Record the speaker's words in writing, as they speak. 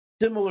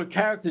similar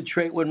character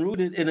trait when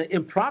rooted in an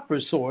improper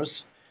source,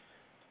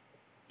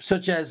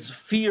 such as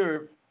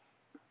fear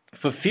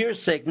for fear's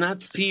sake, not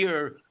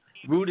fear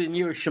rooted in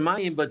Yirah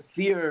Shamayim, but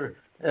fear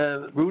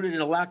rooted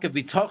in a lack of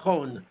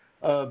bitachon,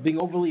 being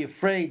overly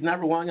afraid, not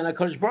relying on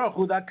HaKadosh Baruch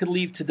Hu, that could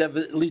lead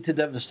to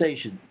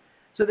devastation.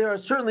 So there are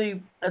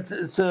certainly,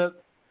 it's a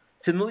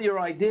familiar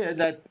idea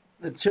that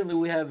certainly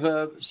we have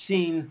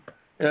seen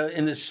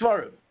in the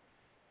Svarim.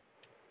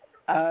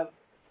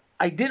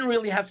 I didn't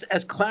really have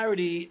as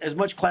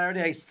much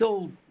clarity. I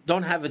still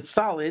don't have it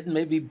solid.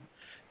 Maybe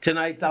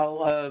tonight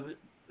the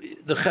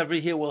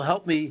Chevri here will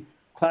help me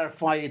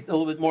clarify it a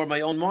little bit more in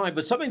my own mind.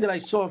 But something that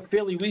I saw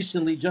fairly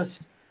recently just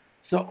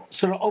sort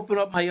of opened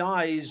up my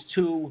eyes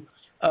to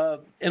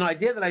an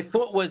idea that I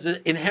thought was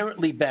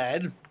inherently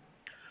bad,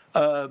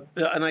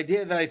 an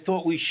idea that I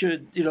thought we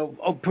should,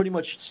 pretty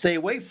much stay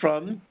away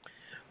from.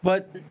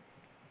 But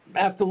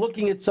after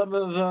looking at some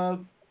of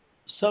the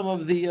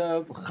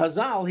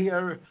Chazal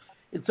here,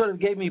 it sort of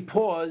gave me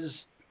pause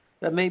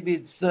that maybe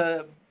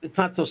it's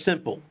not so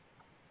simple.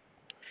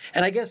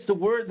 And I guess the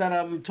word that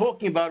I'm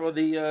talking about, or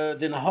the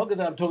Nahaga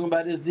that I'm talking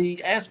about, is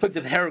the aspect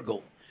of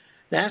Hergel.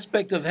 The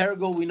aspect of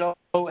Hergel, we know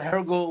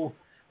Hergel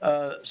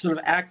sort of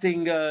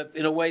acting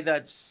in a way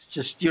that's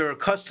just you're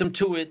accustomed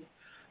to it.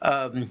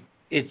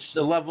 It's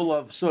a level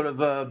of sort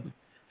of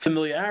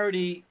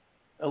familiarity,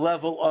 a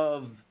level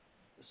of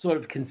sort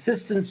of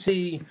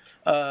consistency,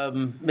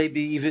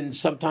 maybe even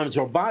sometimes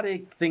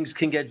robotic. Things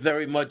can get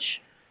very much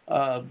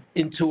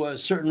into a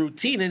certain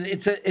routine, and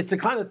it's a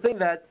kind of thing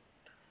that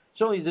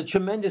certainly is a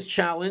tremendous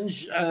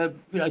challenge.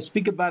 I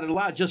speak about it a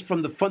lot just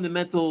from the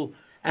fundamental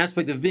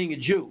aspect of being a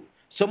Jew.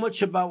 So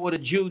much about what a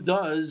Jew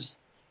does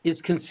is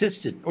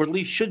consistent, or at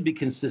least should be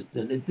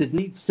consistent. It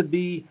needs to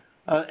be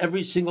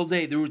every single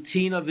day. The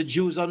routine of a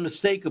Jew is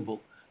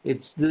unmistakable.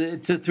 It's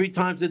 3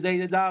 times a day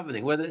to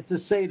davening, whether it's a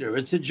seder,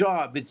 it's a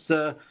job,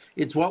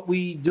 it's what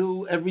we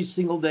do every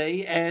single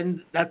day,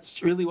 and that's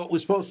really what we're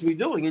supposed to be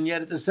doing. And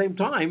yet at the same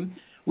time,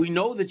 we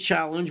know the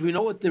challenge. We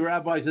know what the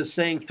rabbis are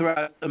saying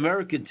throughout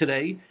America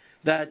today,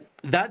 that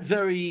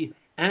very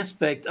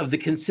aspect of the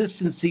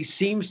consistency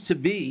seems to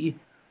be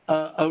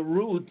a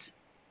root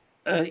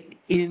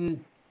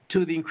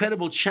into the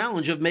incredible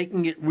challenge of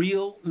making it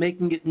real,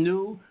 making it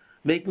new,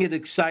 making it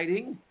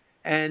exciting.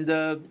 And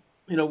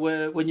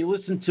when you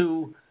listen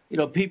to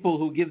people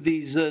who give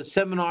these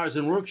seminars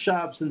and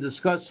workshops and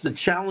discuss the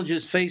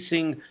challenges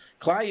facing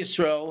Klal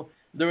Yisrael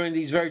during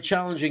these very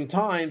challenging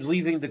times,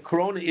 leaving the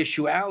Corona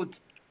issue out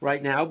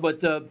right now,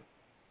 but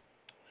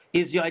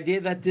is the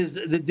idea that there's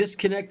the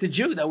disconnected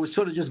Jew that was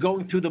sort of just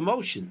going through the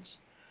motions.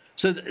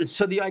 So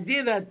the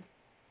idea that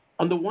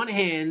on the one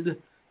hand,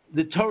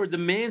 the Torah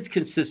demands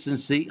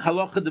consistency,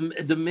 Halacha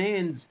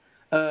demands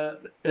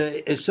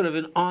is sort of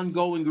an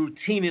ongoing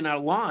routine in our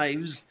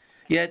lives,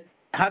 yet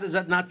how does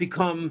that not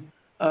become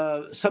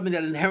something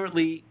that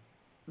inherently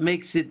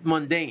makes it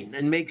mundane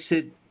and makes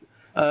it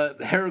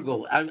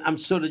hergel? I'm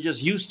sort of just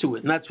used to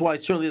it, and that's why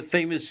certainly the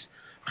famous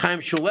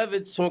Chaim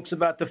Shulevitz talks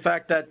about the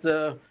fact that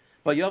the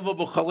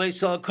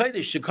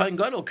Kohen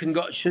Gadol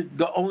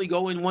should only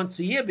go in once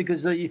a year,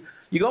 because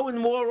you go in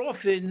more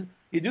often,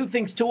 you do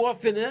things too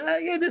often,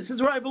 and this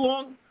is where I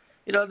belong.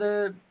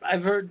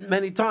 I've heard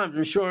many times,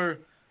 I'm sure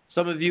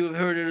some of you have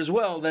heard it as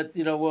well, that,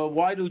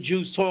 why do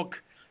Jews talk,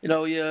 you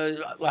walk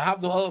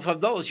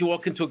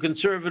into a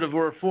conservative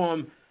or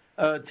reform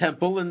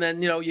temple, and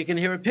then, you can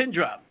hear a pin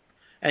drop.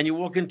 And you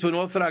walk into an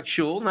Orthodox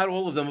shul, not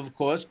all of them, of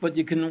course, but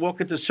you can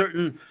walk into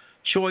certain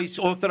choice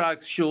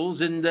Orthodox shuls,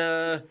 and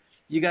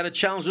you got a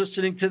challenge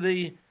listening to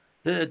the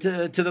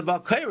Baal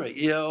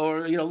Koreh,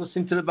 or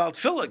listening to the Baal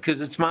Tefillah,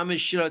 because it's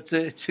mamish, it's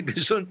a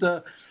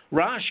gesund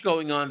rash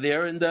going on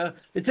there. And the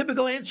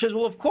typical answer is,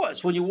 well, of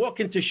course, when you walk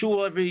into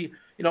shul every,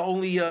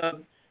 only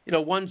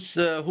once,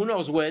 who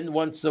knows when,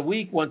 once a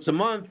week, once a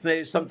month,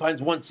 maybe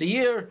sometimes once a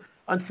year.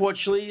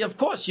 Unfortunately, of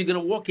course, you're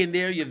going to walk in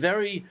there. You're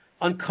very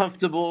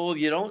uncomfortable.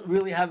 You don't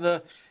really have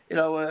a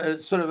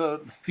sort of a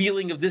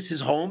feeling of this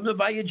is home.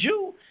 By a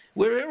Jew,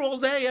 we're here all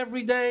day,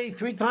 every day,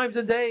 3 times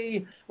a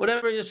day,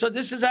 whatever. So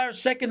this is our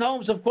second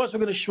home. So of course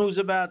we're going to schmooze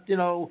about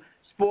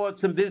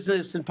sports and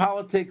business and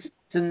politics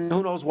and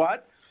who knows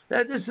what.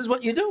 This is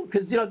what you do,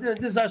 because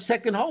this is our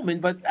second home.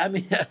 But I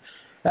mean,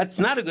 that's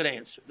not a good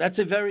answer. That's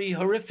a very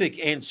horrific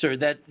answer.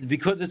 That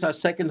because it's our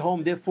second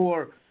home,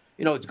 therefore,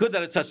 it's good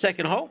that it's our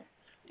second home.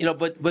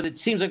 But it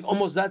seems like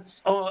that's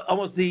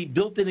almost the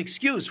built-in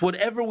excuse.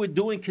 Whatever we're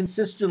doing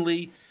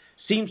consistently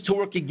seems to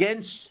work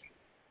against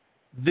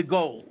the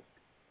goal.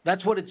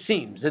 That's what it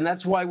seems, and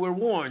that's why we're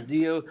warned.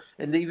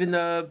 And even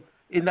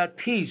in that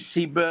piece,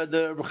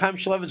 the Chaim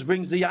Shulevitz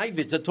brings the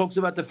Yavitz that talks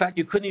about the fact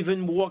you couldn't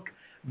even walk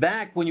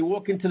back when you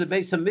walk into the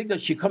base of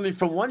Mikdash. You come in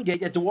from one gate,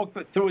 you have to walk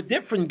through a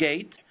different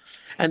gate.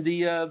 And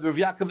the Rav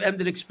Yaakov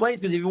Emden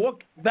explains that if you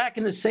walk back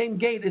in the same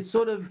gate, it's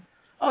sort of,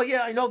 oh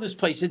yeah, I know this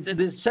place.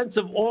 The sense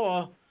of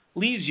awe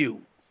leaves you,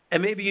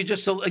 and maybe you're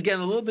just again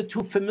a little bit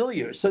too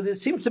familiar. So there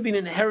seems to be an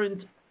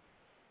inherent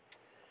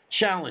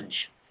challenge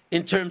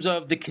in terms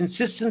of the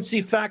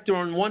consistency factor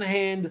on one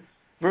hand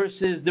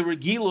versus the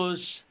regilos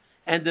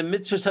and the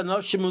mitzvah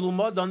sanoshim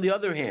ulumad on the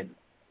other hand.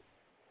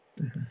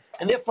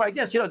 And therefore, I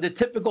guess, the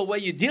typical way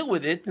you deal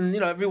with it, and,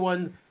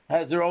 everyone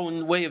has their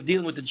own way of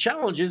dealing with the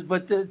challenges,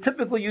 but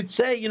typically you'd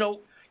say, you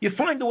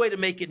find a way to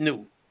make it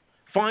new.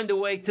 Find a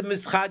way to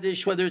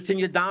mischadish, whether it's in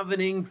your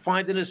davening,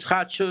 find an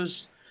ischachos,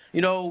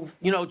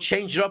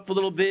 change it up a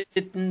little bit,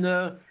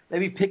 and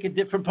maybe pick a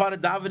different part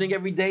of davening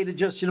every day to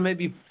just,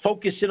 maybe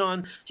focus in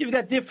on. You've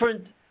got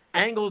different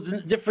angles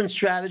and different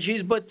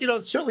strategies, but,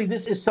 certainly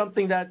this is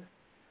something that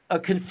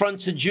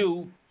confronts a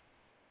Jew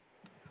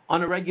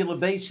on a regular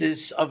basis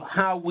of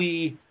how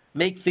we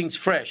make things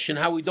fresh and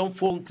how we don't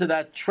fall into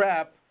that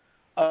trap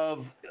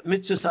of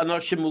mitzvahs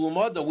anoshim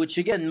mulumada, which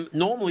again,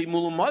 normally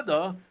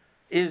mulumada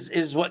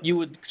is what you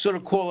would sort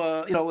of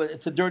call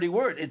it's a dirty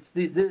word. It's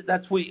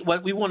that's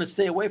what we want to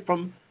stay away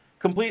from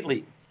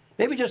completely.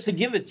 Maybe just to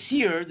give it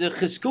here, the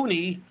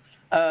cheskuni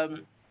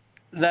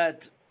that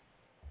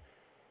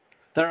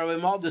Rabbi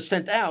Malda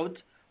sent out.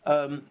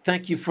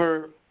 Thank you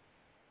for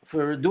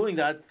doing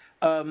that.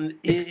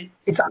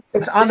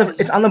 It's on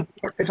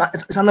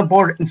the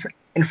board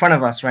in front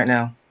of us right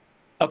now.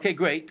 Okay,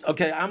 great.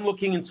 Okay, I'm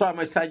looking inside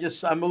my side.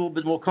 I'm a little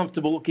bit more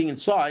comfortable looking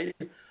inside.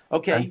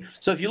 Okay,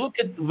 so if you look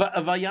at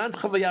Vayan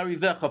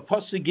Chavayarivecha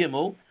Pasuk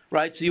Gimel,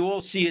 right? So you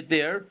all see it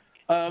there.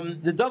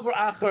 The Davar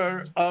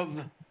Acher of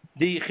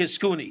the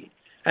Cheskuni,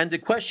 and the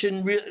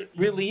question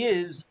really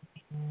is,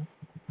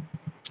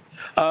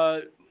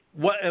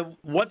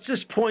 what's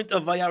this point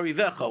of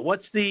Vayarivecha?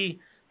 What's the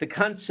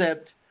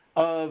concept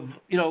of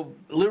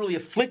literally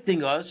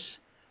afflicting us?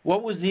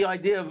 What was the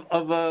idea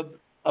of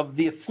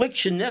the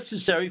affliction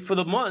necessary for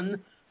the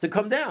mun to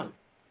come down?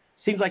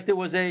 Seems like there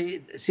was a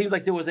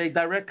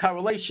direct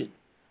correlation,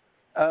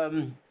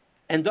 so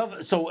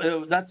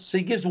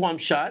he gives one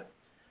shot,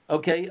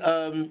 okay?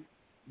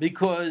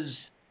 Because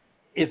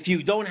if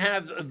you don't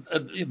have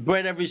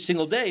bread every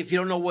single day, if you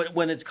don't know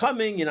when it's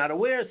coming, you're not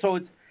aware. So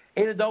it's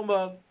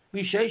enadoma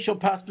misheishol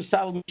pas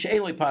b'sal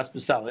misheilei pas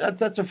b'sal.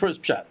 That's the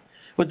first shot.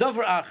 But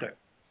Davar Acher,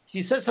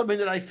 he says something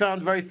that I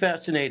found very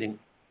fascinating.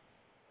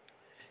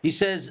 He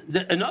says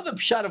that another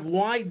shot of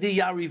why the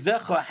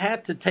Yarivecha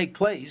had to take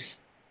place.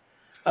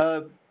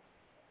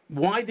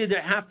 Why did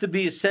there have to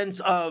be a sense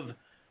of,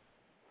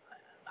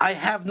 I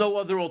have no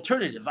other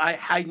alternative?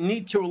 I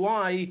need to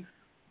rely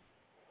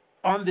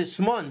on this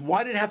mun.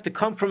 Why did it have to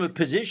come from a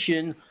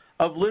position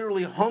of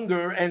literally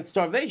hunger and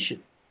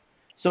starvation?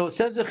 So it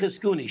says the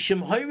Cheskuni,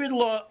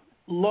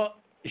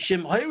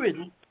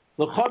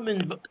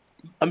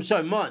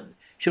 mun.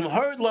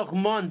 Shemharid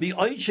lachman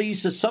bi'ayit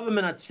sheyisa savim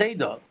and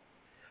atzeda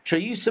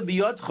sheyisa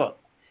biyadcha.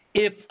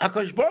 If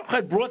HaKadosh Baruch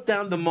had brought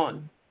down the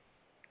mun,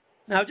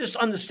 now just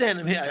understand,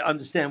 I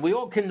understand, we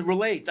all can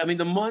relate. I mean,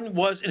 the mun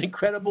was an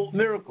incredible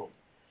miracle.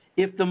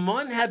 If the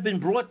mun had been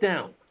brought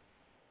down,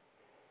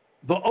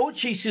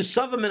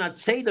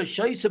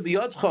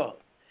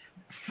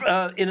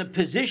 in a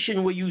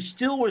position where you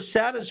still were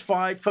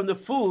satisfied from the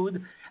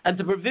food and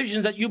the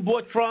provisions that you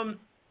bought from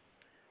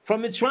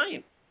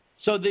Mitzrayim.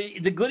 So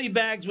the goodie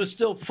bags were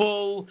still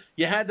full.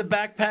 You had the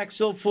backpack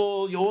still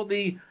full. All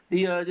the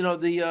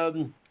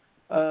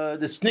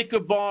Snicker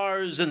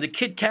bars and the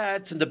Kit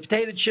Kats and the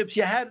potato chips.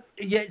 You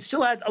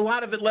still had a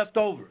lot of it left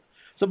over.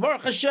 So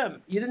Baruch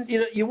Hashem,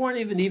 you weren't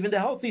even the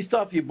healthy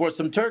stuff. You bought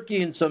some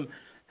turkey and some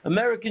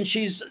American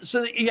cheese.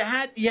 So you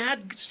had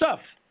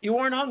stuff. You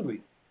weren't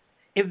hungry.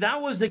 If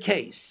that was the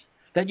case,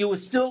 that you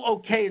were still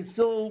okay and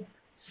still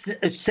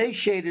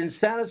satiated and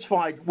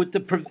satisfied with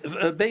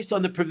based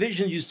on the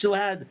provisions you still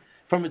had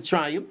from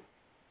Mitzrayim,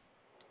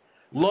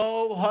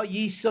 lo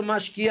ha'yisa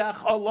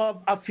mashkiach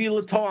alav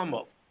afil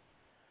to'amo.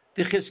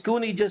 The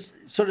Cheskuni just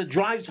sort of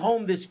drives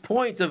home this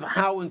point of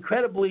how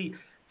incredibly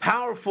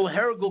powerful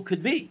Herigel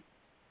could be.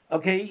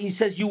 Okay, he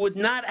says you would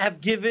not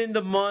have given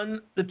the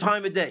mun the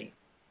time of day.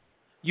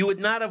 You would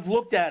not have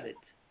looked at it.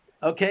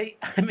 Okay,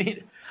 I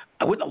mean,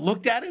 I wouldn't have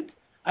looked at it.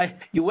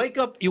 You wake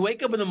up in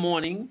the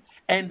morning,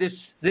 and this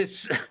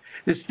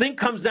thing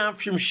comes down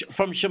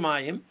from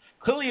Shemayim,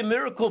 clearly a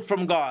miracle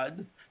from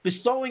God,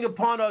 bestowing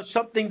upon us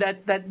something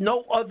that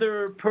no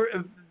other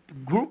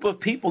group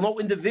of people, no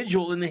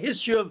individual in the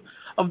history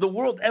of the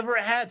world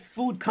ever had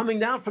food coming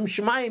down from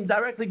Shemayim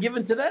directly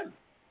given to them.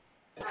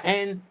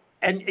 And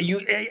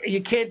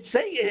you can't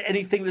say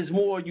anything that's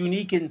more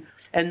unique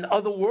and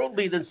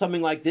otherworldly than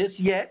something like this.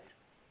 Yet,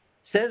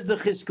 says the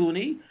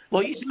Cheskuni,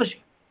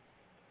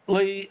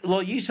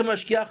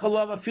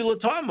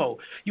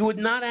 you would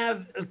not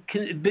have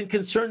been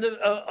concerned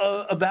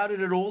about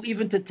it at all,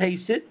 even to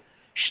taste it.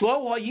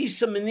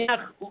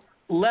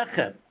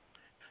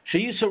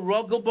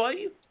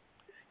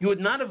 You would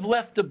not have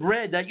left the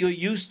bread that you're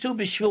used to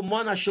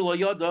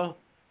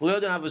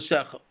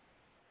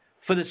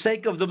for the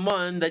sake of the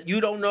mun that you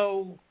don't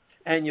know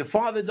and your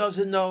father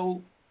doesn't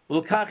know.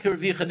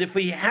 And if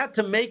we had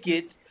to make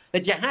it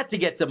that you had to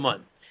get the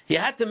mun, you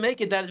had to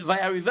make it that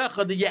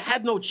you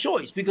had no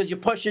choice because your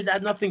Pashut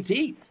had nothing to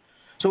eat.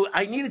 So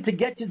I needed to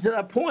get you to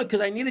that point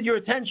because I needed your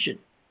attention.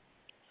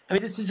 I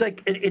mean, this is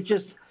like,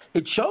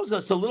 it shows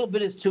us a little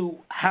bit as to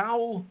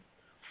how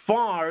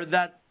far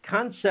that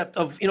concept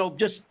of,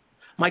 just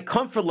my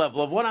comfort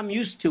level of what I'm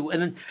used to, and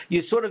then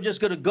you're sort of just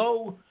going to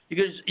go.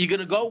 You're going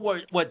to go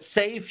where what's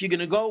safe. You're going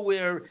to go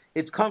where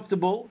it's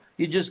comfortable.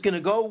 You're just going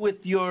to go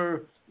with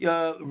your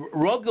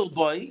ruggle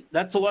boy.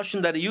 That's the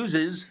lashon that he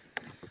uses.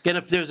 Again,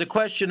 if there's a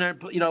question, I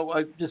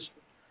just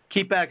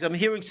keep back. I'm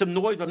hearing some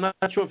noise. I'm not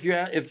sure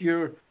if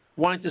you're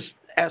wanting to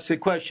ask a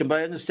question, but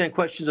I understand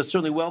questions are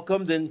certainly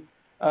welcomed, and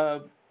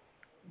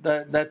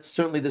that's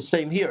certainly the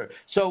same here.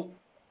 So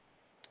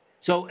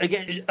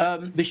again,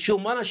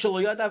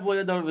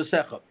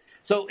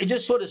 so it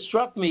just sort of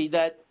struck me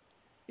that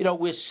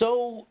we're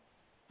so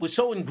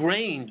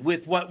ingrained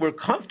with what we're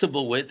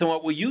comfortable with and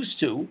what we're used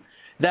to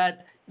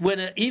that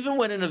even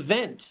when an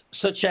event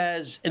such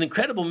as an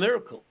incredible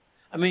miracle,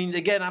 I mean,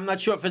 again, I'm not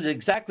sure if it's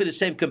exactly the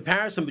same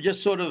comparison, but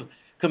just sort of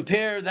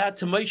compare that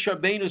to Moshe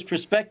Rabbeinu's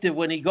perspective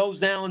when he goes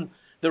down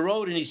the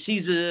road and he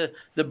sees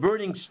the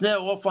burning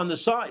snow off on the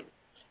side,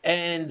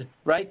 and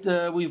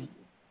we've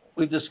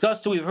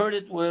discussed it, we've heard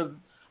it.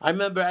 I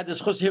remember I had this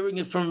hearing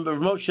it from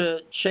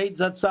Moshe Shade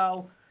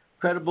Zatzal,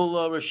 incredible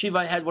Rashiva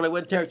I had when I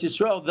went to Eretz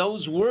Yisrael.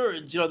 Those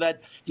words,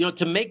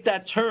 to make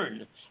that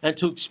turn and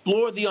to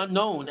explore the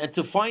unknown and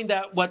to find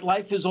out what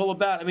life is all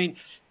about. I mean,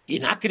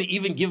 you're not going to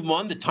even give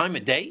one the time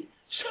of day.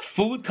 So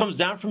food comes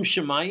down from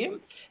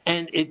Shemayim,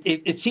 and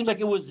it seems like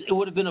it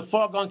would have been a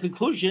foregone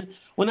conclusion.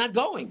 We're not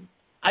going.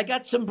 I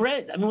got some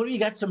bread. I mean, what do you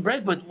got some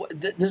bread? But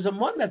there's a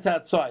man that's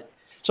outside.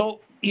 So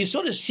you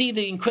sort of see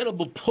the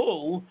incredible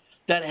pull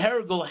that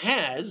Herigel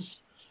has,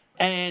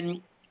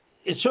 and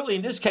certainly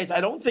in this case,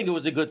 I don't think it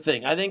was a good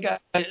thing. I think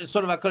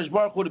sort of HaKadosh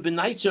Baruch Hu would have been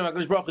nicer if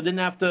HaKadosh Baruch Hu didn't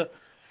have to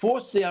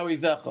force the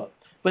Arivecha.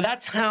 But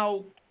that's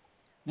how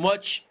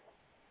much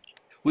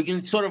we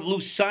can sort of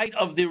lose sight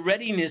of the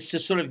readiness to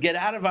sort of get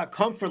out of our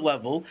comfort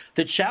level,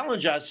 to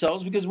challenge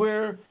ourselves, because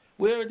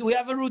we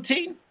have a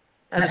routine,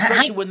 and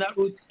especially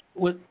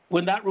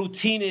when that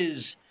routine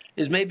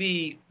is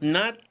maybe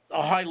not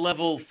a high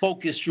level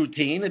focused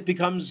routine, it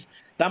becomes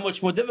that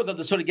much more difficult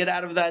to sort of get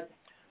out of that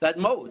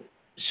mode.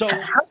 So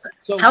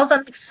how's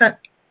that make sense?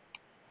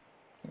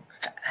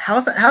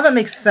 How's that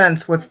make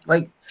sense with,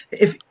 like,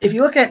 if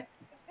you look at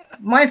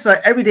my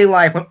everyday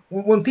life,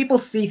 when people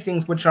see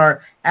things which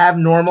are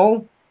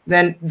abnormal,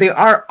 then they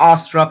are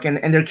awestruck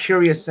and they're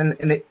curious and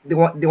they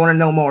want to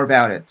know more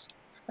about it.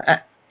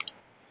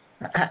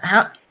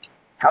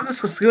 How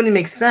does this going to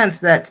make sense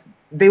that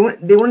they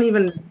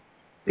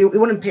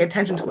wouldn't pay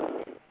attention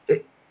to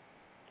it?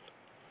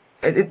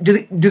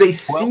 Do they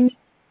see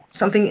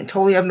something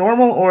totally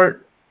abnormal,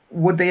 or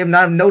would they have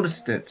not have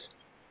noticed it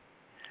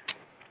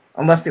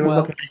unless they were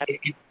looking at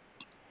it?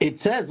 It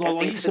says,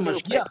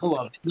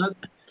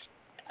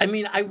 I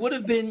mean, I would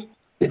have been.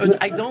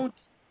 I don't.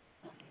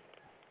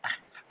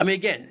 I mean,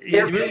 again,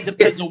 it really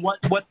depends on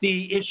what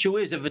the issue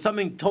is. If it's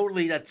something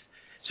totally that's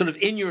sort of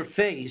in your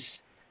face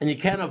and you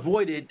can't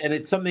avoid it, and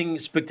it's something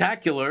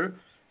spectacular,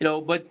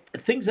 but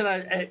things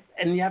that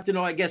and you have to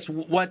know, I guess,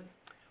 what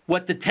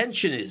the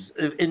tension is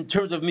in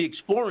terms of me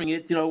exploring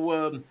it.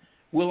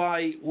 Will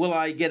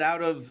I get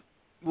out of?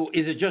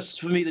 Is it just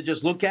for me to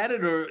just look at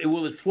it, or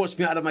will it force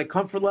me out of my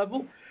comfort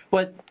level?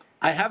 But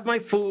I have my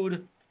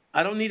food.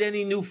 I don't need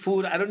any new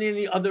food. I don't need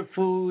any other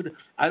food.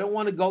 I don't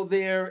want to go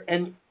there.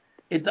 And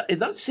it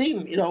does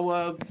seem,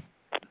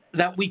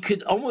 that we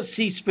could almost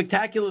see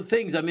spectacular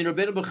things. I mean,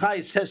 Rabbeinu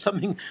Bachai says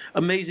something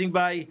amazing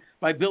by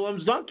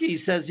Bilam's donkey.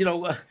 He says,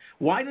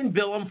 why didn't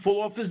Bilam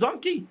fall off his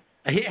donkey?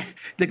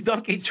 The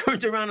donkey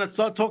turns around and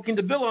starts talking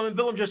to Bilam, and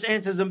Bilam just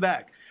answers him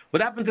back.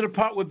 What happened to the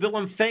part where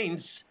Bilam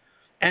faints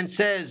and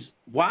says,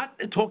 what?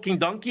 A talking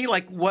donkey?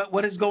 Like,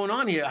 what is going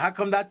on here? How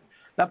come that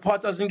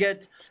part doesn't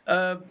get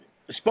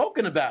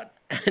spoken about?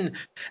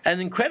 And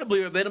incredibly,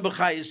 Rabbeinu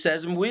Bachai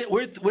says, and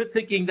we're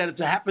thinking that if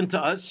it happened to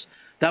us,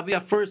 that'll be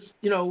our first,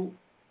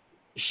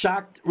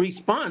 shocked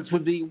response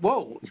would be,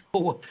 whoa,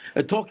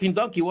 a talking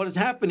donkey, what is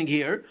happening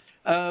here?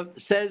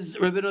 Says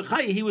Rabbeinu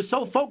Bachai, he was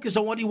so focused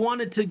on what he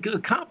wanted to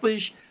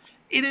accomplish,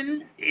 he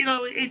didn't,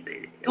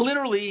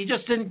 literally, he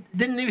just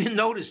didn't even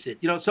notice it,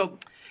 So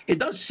it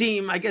does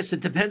seem, I guess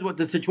it depends what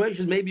the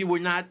situation is. Maybe we're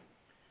not,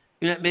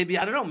 maybe,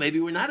 I don't know,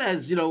 maybe we're not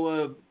as,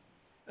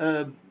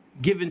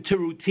 given to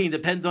routine.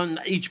 Depends on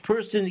each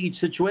person, each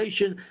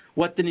situation,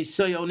 what the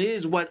nisayon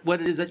is, what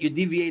it is that you're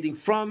deviating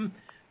from.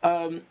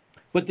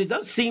 But there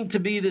does seem to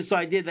be this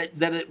idea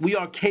that we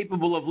are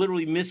capable of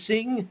literally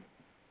missing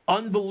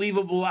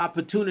unbelievable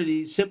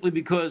opportunities simply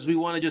because we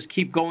want to just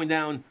keep going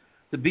down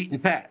the beaten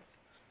path.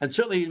 And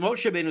certainly in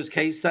Moshe Rabbeinu's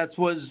case, that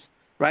was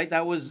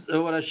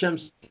what Hashem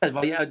said.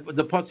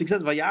 The pasuk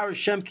says, "Vayar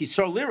Hashem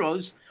kisar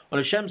liros."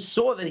 When Hashem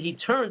saw that he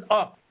turned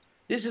up,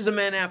 this is a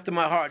man after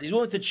my heart. He's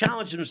willing to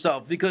challenge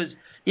himself, because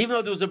even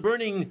though there was a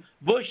burning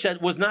bush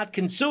that was not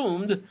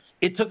consumed,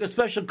 it took a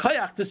special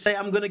koyach to say,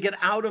 I'm going to get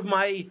out of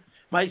my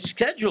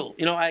schedule.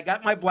 I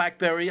got my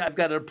BlackBerry. I've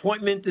got an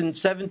appointment in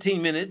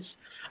 17 minutes.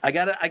 I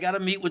got to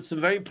meet with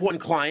some very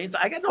important clients.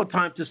 I got no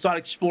time to start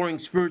exploring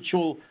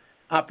spiritual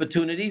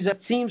opportunities. That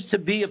seems to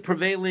be a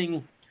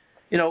prevailing,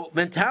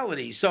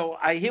 mentality. So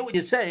I hear what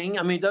you're saying.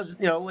 I mean,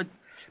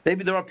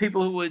 maybe there are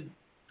people who would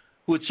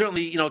who would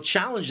certainly,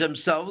 challenge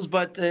themselves.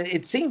 But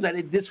it seems that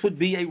this would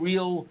be a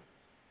real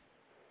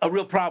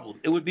problem.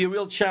 It would be a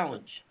real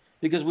challenge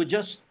because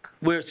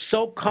we're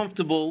so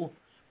comfortable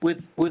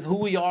with who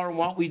we are and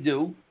what we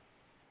do.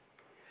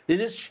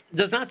 This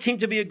does not seem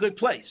to be a good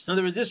place. In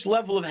other words, this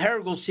level of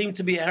hergel seems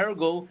to be a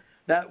hergel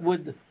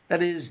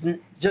that is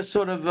just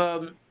sort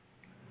of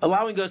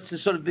allowing us to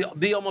sort of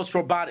be almost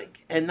robotic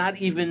and not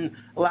even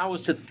allow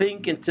us to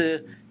think and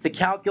to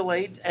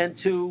calculate and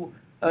to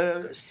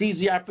seize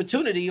the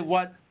opportunity of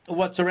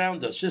what's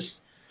around us.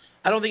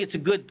 I don't think it's a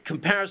good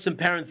comparison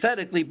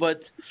parenthetically,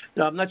 but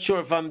I'm not sure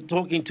if I'm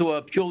talking to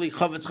a purely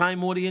Chofetz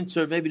Chaim audience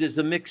or maybe there's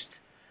a mixed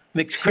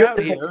crowd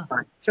here.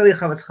 Purely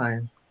Chofetz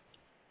Chaim.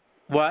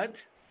 What?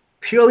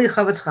 Purely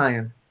Chofetz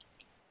Chaim.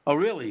 Oh,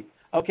 really?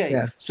 Okay.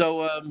 Yes.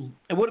 So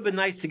it would have been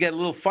nice to get a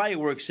little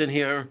fireworks in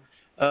here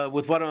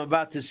with what I'm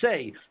about to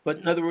say. But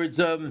in other words,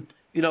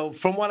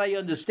 from what I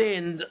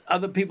understand,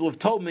 other people have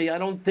told me, I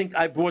don't think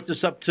I brought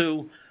this up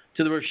to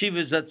the Rosh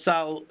Yeshivas at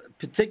Tzal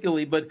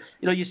particularly, but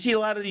you see a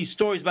lot of these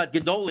stories about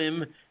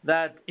Gedolim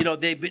that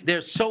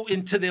they're so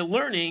into their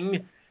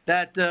learning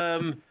that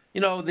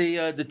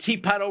the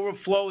teapot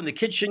overflowed and the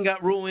kitchen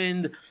got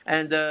ruined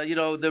and the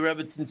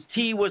Rebbitzins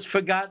tea was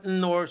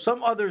forgotten or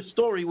some other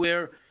story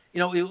where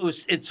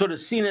it's sort of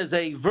seen as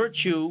a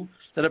virtue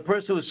that a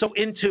person was so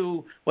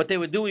into what they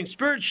were doing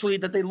spiritually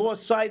that they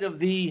lost sight of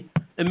the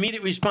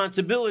immediate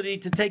responsibility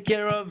to take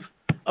care of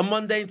a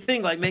mundane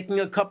thing like making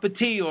a cup of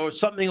tea or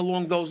something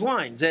along those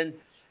lines. And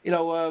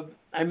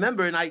I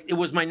remember, and it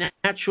was my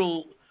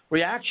natural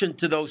reaction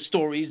to those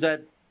stories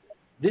that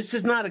this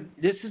is not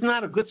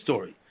a good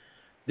story.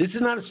 This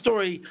is not a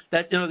story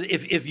that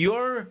if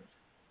your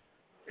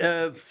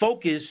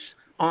focus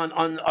on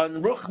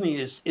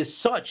Ruchnius is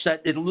such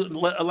that it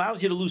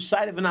allows you to lose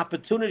sight of an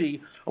opportunity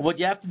of what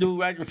you have to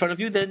do right in front of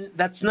you, then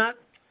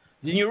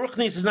your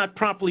Ruchnius is not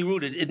properly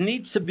rooted. It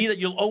needs to be that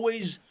you'll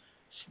always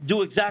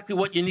do exactly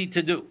what you need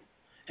to do.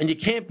 And you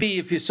can't be,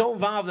 if you're so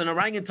involved in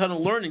orangutan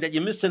learning that you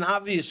miss an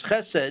obvious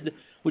chesed,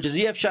 which is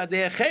Yef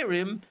Shadei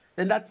Acherim,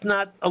 then that's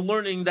not a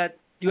learning that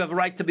you have a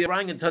right to be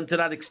orangutan to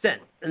that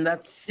extent. And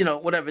that's,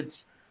 whatever. It's,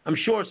 I'm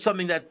sure,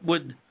 something that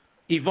would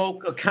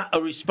evoke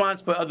a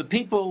response by other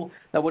people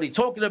that what he's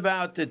talking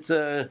about, it's,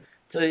 Torah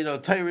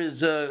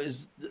is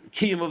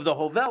kiyum of the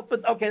whole Welt.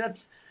 But okay,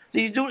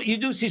 so you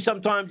do see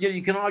sometimes,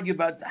 you can argue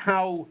about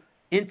how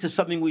into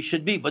something we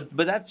should be, but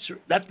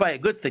that's by a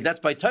good thing. That's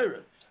by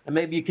Torah, and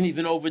maybe you can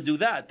even overdo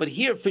that. But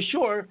here, for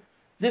sure,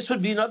 this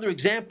would be another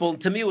example.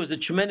 To me, it was a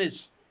tremendous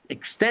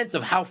extent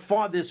of how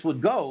far this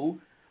would go,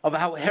 of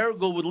how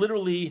hergel would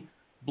literally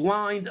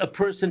blind a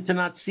person to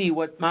not see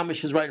what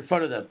mamish is right in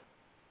front of them,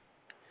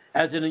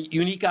 as a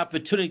unique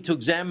opportunity to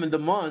examine the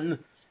mun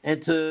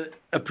and to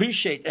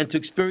appreciate and to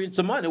experience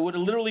the mun. It would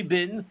have literally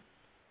been,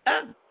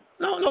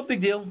 no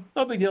big deal,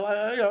 no big deal.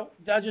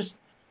 I just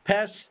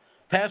pass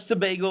the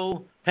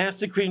bagel, pass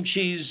the cream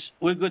cheese,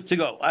 we're good to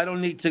go. I don't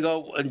need to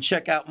go and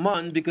check out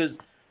mun because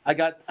I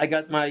got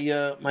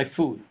my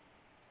food.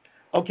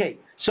 Okay,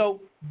 so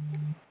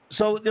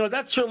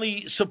that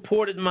certainly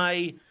supported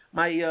my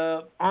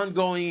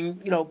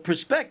ongoing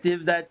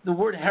perspective that the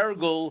word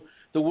hergel,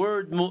 the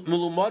word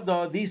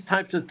mulumada, these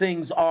types of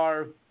things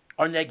are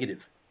negative.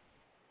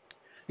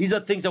 These are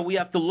things that we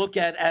have to look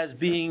at as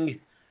being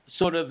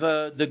sort of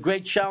the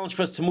great challenge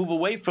for us to move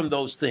away from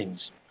those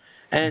things.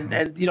 And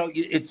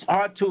it's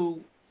hard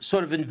to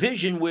sort of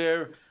envision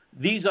where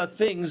these are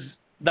things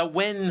that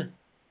when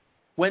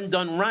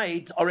done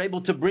right are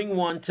able to bring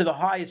one to the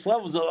highest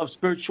levels of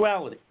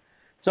spirituality.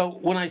 So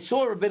when I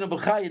saw Rabbeinu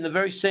Bechai in the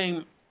very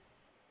same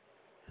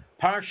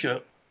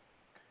parsha,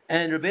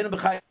 and Rabbeinu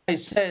Bechai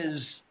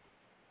says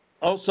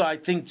also, I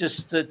think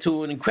just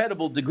to an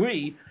incredible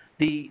degree,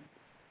 the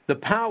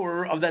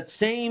power of that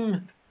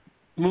same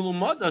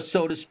mulumada,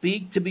 so to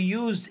speak, to be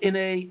used in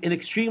an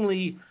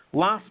extremely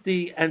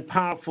lofty and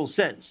powerful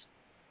sense.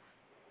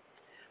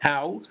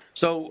 How?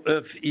 So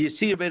if you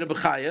see Rabbeinu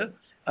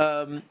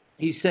Bechaya,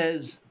 he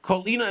says,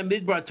 "Kolina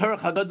midbar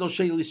tarach hagadol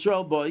shel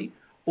Yisrael boy."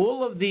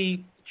 All of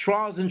the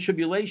trials and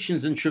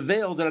tribulations and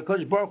travail that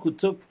HaKadosh Baruch Hu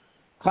took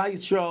Klal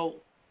Yisrael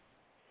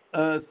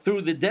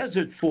through the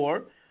desert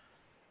for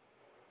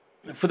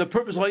the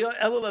purpose of it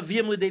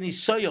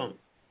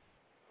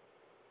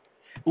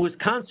was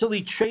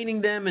constantly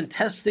training them and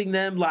testing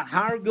them,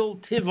 lahargul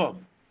tivam,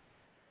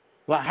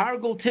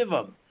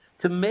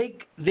 to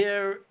make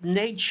their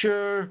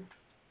nature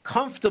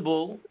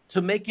comfortable,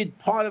 to make it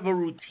part of a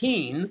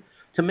routine,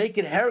 to make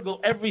it hergel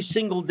every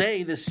single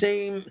day, the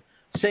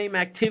same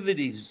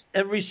activities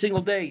every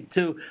single day,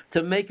 to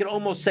make it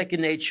almost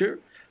second nature.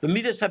 The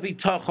midas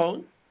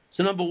habitachon.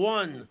 So number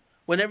one,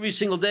 when every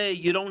single day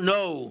you don't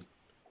know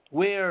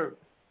where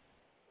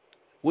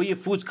your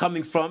food's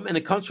coming from, and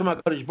it comes from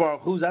HaKadosh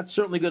Baruch Hu, that's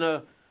certainly going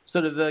to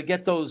sort of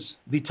get those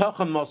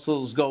bitachon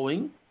muscles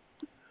going.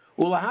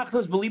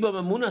 Ulahachnas b'liba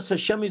emunas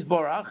Hashem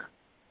yisbarach.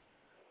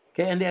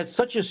 Okay, and they had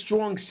such a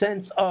strong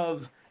sense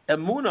of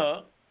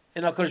emunah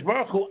in HaKadosh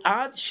Baruch Hu,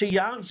 ad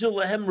sheyachzu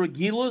lehem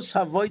regilus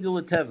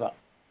havodah l'teva,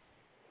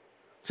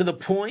 to the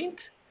point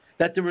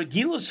that the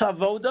Regilus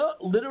Havoda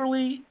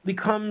literally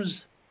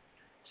becomes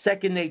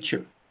second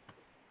nature.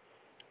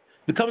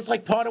 Becomes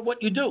like part of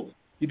what you do.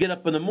 You get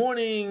up in the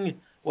morning,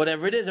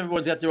 whatever it is.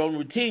 Everyone's got their own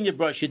routine. You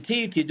brush your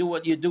teeth. You do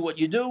what you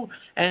do,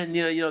 and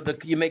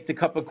you make the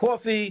cup of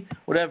coffee,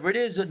 whatever it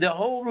is. The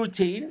whole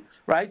routine,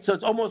 right? So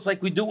it's almost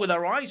like we do it with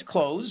our eyes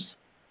closed,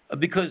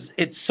 because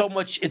it's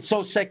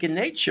so second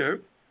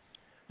nature.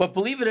 But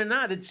believe it or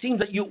not, it seems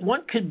that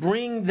one could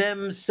bring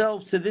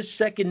themselves to this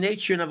second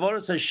nature in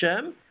Avodas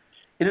Hashem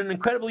in an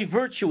incredibly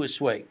virtuous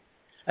way.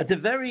 At the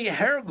very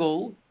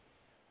Hergul,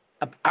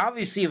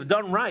 obviously, if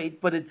done right,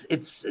 but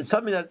it's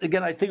something that,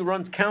 again, I think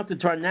runs counter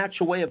to our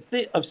natural way of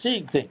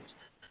seeing things.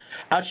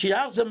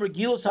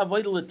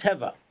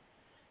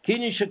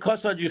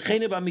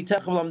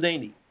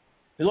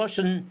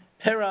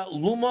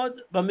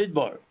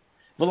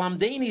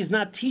 V'lamdeni is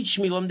not teach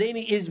me.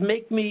 Lamdeni is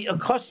make me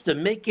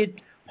accustomed, make it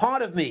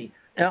part of me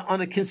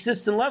on a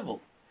consistent level.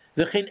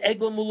 V'chein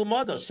egla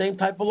mulumada, same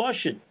type of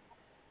lashon.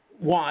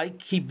 Why?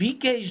 Ki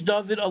bikesh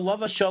David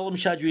alav shalom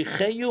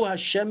shadricheyu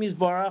Hashem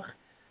yisbarach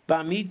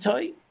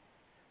ba'mitoi.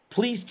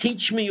 Please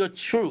teach me your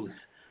truth.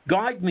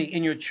 Guide me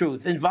in your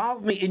truth.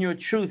 Involve me in your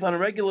truth on a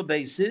regular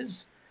basis.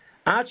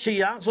 Ad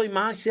sheyachzoi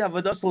ma'asi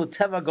avodas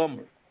l'teva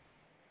gomer.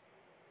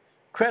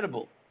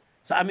 Credible.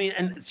 So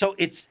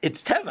it's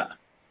teva.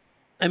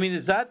 I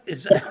mean,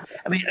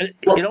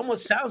 it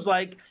almost sounds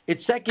like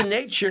it's second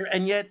nature,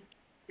 and yet,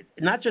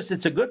 not just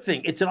it's a good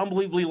thing, it's an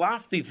unbelievably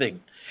lofty thing.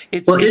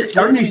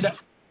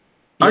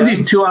 Aren't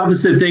these two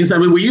opposite things? I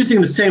mean, we're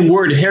using the same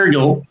word,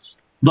 hergel,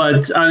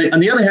 but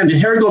on the other hand,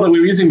 the hergel that we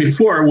were using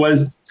before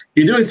was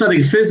you're doing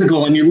something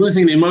physical and you're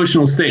losing the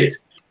emotional state,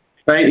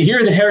 right?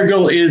 Here, the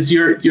hergel is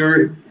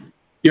you're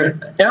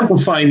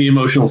amplifying the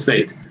emotional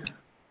state.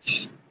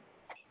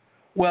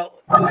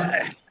 Well,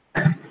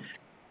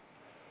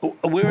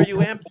 where are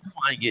you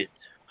amplifying it?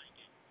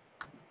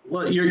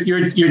 Well,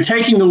 you're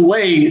taking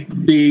away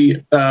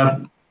the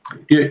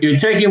you're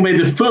taking away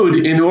the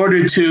food in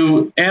order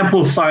to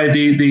amplify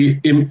the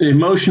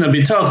emotion of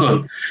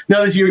bitachon.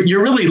 Now,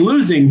 you're really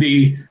losing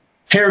the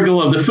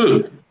hergel of the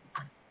food,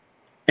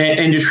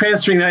 and you're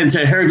transferring that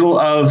into a hergel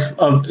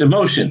of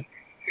emotion.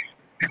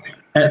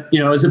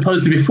 As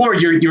opposed to before,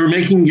 you're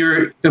making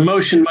your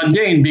emotion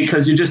mundane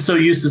because you're just so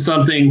used to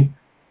something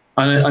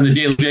on a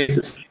daily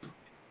basis.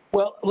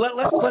 Well,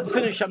 let's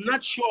finish. I'm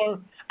not sure.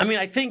 I mean,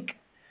 I think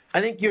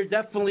you're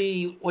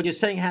definitely, what you're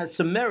saying has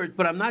some merit,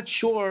 but I'm not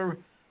sure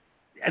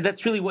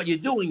that's really what you're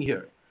doing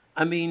here.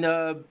 I mean,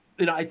 I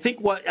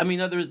think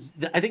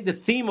the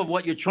theme of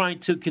what you're trying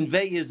to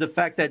convey is the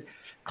fact that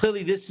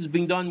clearly this is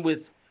being done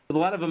with a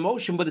lot of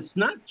emotion, but it's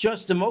not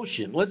just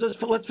emotion.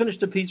 Let's finish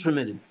the piece for a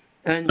minute.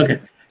 And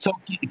okay. So,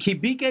 Ki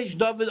bikesh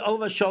David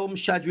Olva Shalom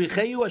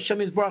Shadricheyu Hashem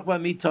Yisbarach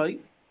Ba'mitoi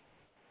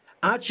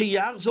Ad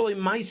sheyachzor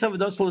ima'asav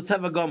v'dos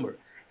l'teva gomer.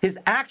 His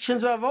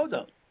actions are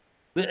avoda.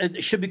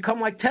 It should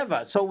become like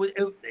teva. So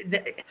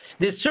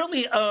there's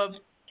certainly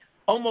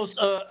almost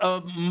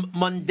a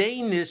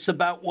mundaneness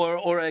about,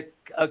 or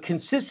a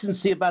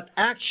consistency about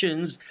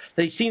actions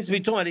that he seems to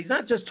be talking. He's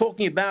not just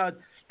talking about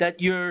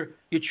that you're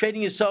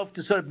training yourself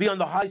to sort of be on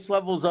the highest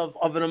levels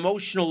of an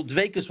emotional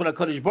dveikus with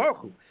HaKadosh Baruch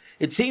Hu.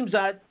 It seems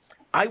that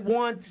I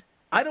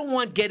don't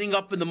want getting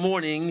up in the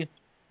morning.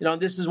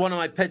 This is one of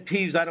my pet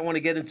peeves. I don't want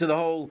to get into the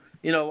whole,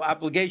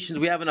 obligations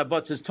we have in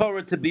Abatz's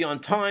Torah to be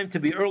on time, to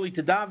be early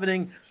to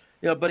davening.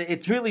 But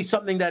it's really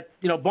something that,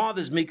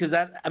 bothers me because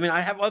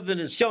I have other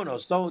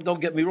nisyonos, don't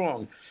get me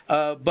wrong.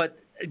 But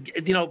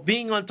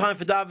being on time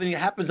for davening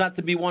happens not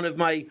to be one of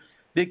my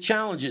big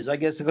challenges. I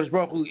guess because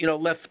Baruch Hu,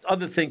 left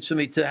other things for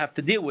me to have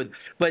to deal with.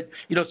 But,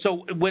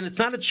 so when it's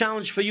not a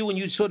challenge for you and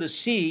you sort of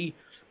see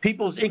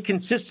people's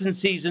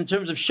inconsistencies in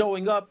terms of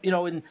showing up,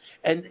 and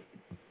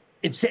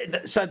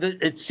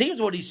it seems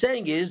what he's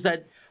saying is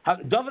that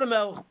David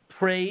HaMelech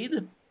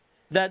prayed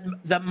that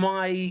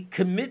my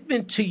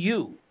commitment to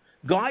you,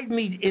 guide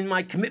me in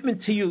my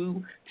commitment to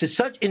you to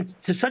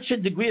such a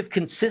degree of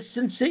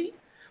consistency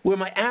where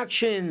my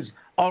actions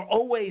are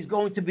always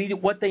going to be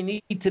what they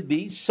need to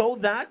be, so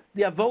that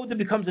the avoda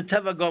becomes a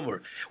teva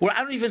gomer, where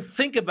I don't even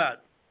think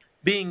about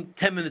being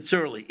 10 minutes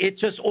early.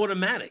 It's just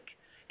automatic.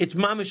 It's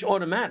mamish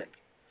automatic.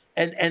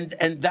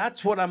 And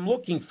that's what I'm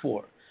looking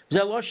for.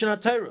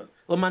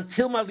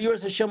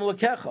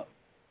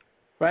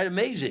 Right,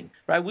 amazing.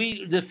 Right,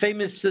 the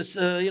famous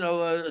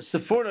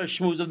Sephora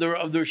shmuz of the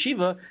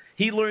Yeshiva,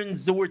 he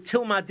learns the word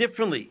tilmad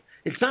differently.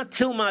 It's not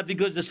tilmad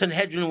because the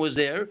Sanhedrin was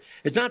there.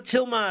 It's not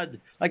tilmad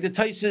like the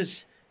Taisus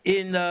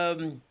in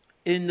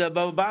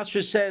Baba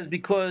Basra says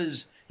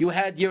because you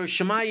had your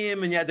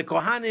Shemayim and you had the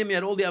Kohanim, you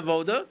had all the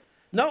avoda.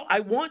 No, I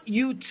want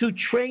you to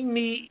train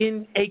me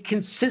in a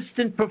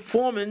consistent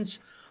performance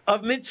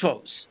of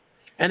mitzvos.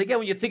 And again,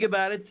 when you think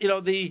about it,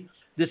 the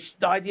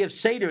idea of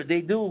Seder,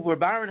 they do, where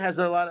Baron has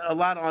a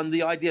lot on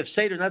the idea of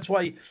Seder, and that's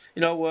why,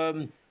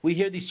 we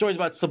hear these stories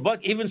about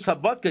Sabbatka, even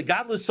Sabbatka,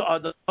 godless,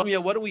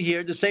 what do we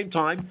hear at the same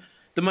time?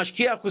 The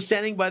Mashkiach was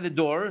standing by the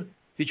door. If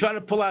you try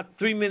to pull out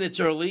 3 minutes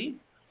early,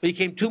 but you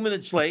came 2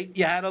 minutes late,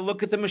 you had to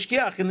look at the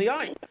Mashkiach in the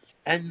eye.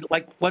 And,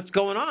 what's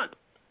going on?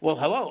 well,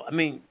 hello. I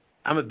mean,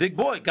 I'm a big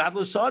boy,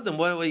 godless Adam.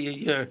 What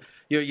you're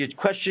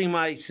questioning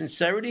my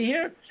sincerity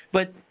here?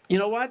 But you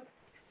know what?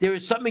 There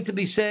is something to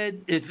be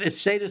said.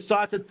 If Seder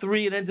starts at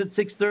 3 and ends at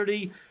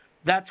 6:30,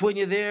 that's when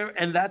you're there,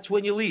 and that's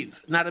when you leave.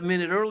 Not a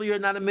minute earlier,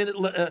 not a minute.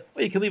 Well,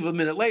 you can leave a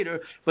minute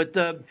later, but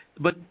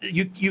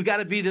you got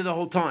to be there the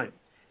whole time.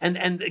 And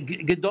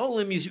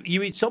Gedolim,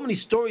 you read so many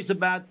stories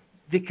about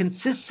the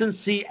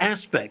consistency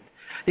aspect.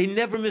 They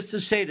never missed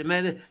a Seder.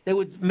 Man, they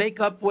would make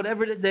up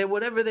whatever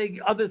they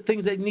other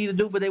things they need to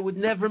do, but they would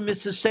never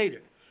miss a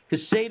Seder.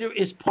 Because Seder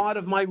is part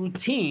of my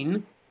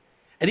routine.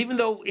 And even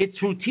though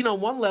it's routine on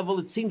one level,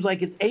 it seems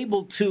like it's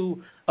able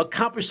to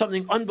accomplish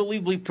something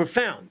unbelievably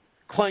profound.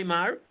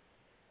 Klaimar,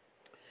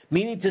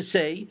 meaning to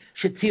say,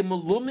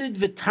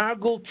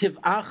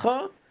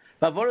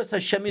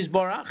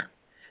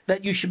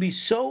 that you should be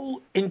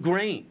so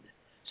ingrained,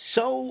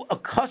 so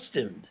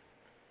accustomed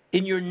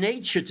in your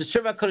nature to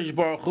serve HaKadosh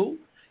Baruch Hu.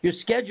 Your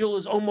schedule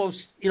is almost,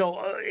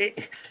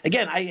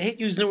 again, I hate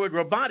using the word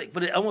robotic,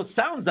 but it almost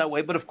sounds that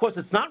way. But of course,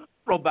 it's not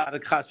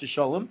robotic, chas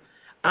v'sholem.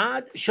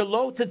 Ad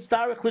shelo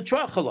tetzarech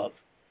l'trachalav.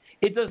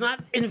 It does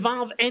not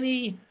involve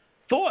any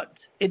thought.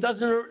 It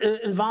doesn't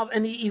involve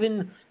any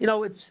even,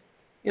 it's,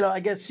 I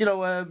guess,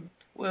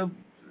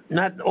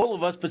 not all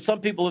of us, but some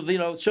people have,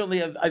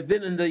 certainly I've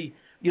been in the,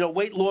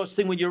 weight loss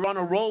thing when you're on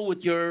a roll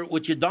with your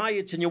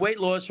diets and your weight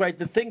loss, right?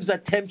 The things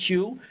that tempt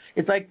you,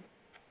 it's like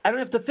I don't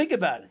have to think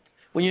about it.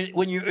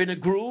 When you're in a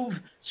groove,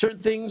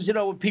 certain things,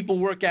 when people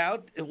work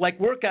out, like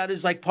workout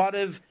is like part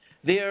of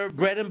their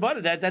bread and butter.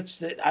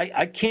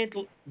 I can't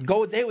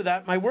go a day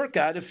without my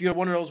workout if you're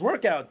one of those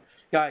workout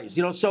guys.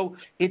 So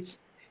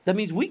that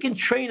means we can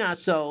train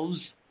ourselves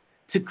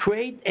to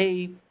create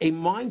a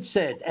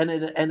mindset and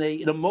an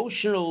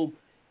emotional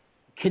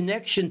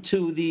connection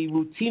to the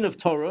routine of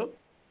Torah,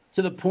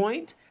 to the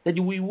point that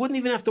we wouldn't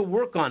even have to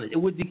work on it.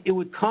 It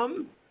would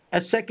come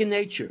as second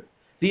nature.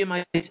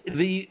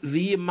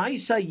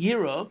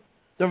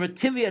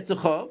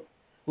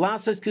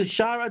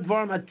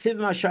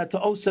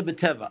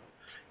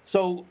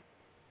 So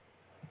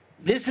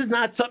this is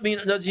not something,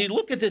 as you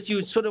look at this,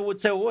 you sort of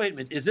would say, well, wait a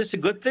minute, is this a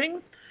good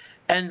thing?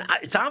 And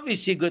it's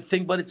obviously a good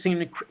thing, but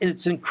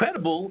it's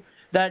incredible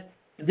that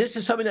this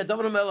is something that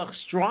David HaMelech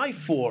strive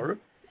for,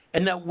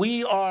 and that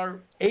we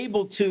are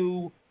able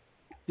to,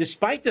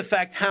 despite the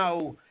fact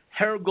how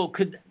Hergel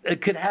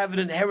could have an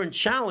inherent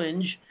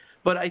challenge.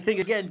 But I think,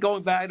 again,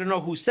 going back, I don't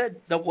know who said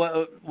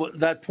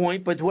that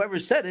point, but whoever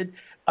said it,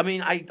 I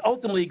mean, I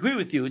ultimately agree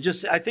with you.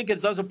 I think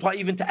it does apply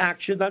even to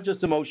actions, not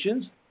just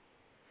emotions.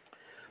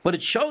 But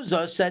it shows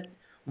us that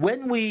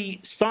when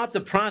we start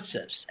the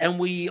process and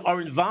we are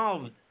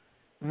involved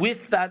with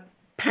that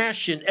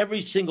passion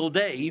every single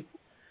day,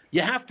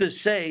 you have to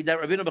say that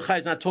Rabbeinu Bechai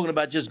is not talking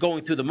about just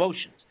going through the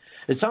motions.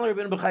 It's not like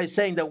Rabbeinu Bechai is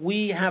saying that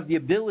we have the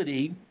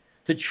ability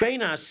to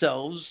train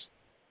ourselves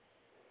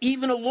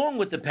even along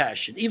with the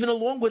passion, even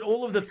along with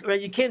all of the,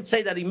 you can't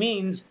say that he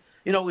means,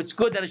 it's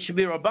good that it should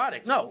be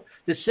robotic. No,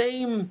 the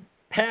same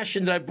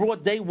passion that I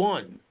brought day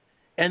one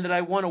and that I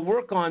want to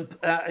work on,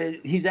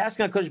 he's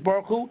asking HaKadosh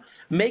Baruch Hu,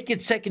 make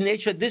it second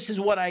nature. This is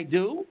what I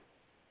do,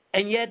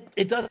 and yet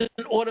it doesn't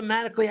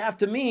automatically have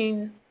to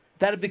mean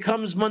that it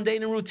becomes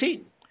mundane and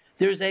routine.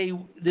 There's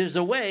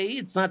a way.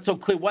 It's not so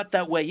clear what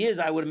that way is.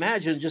 I would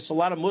imagine just a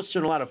lot of mussar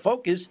and a lot of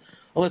focus,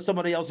 unless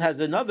somebody else has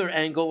another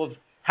angle of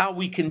how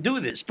we can do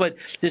this. But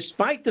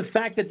despite the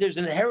fact that there's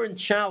an inherent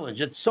challenge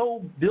that's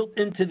so built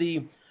into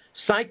the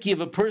psyche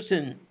of a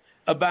person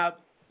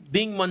about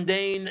being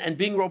mundane and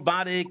being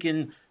robotic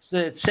and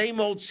the same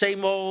old,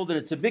 and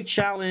it's a big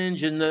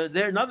challenge, and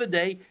there another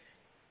day,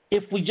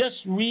 if we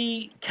just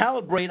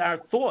recalibrate our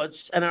thoughts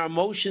and our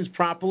emotions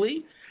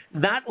properly,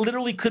 that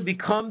literally could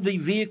become the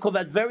vehicle,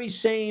 that very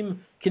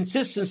same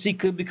consistency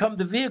could become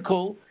the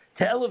vehicle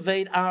to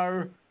elevate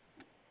our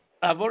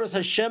Avodas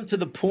Hashem to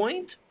the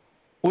point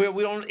where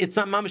it's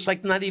not mamish,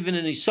 like not even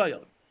an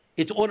Isayon.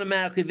 It's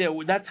automatically there.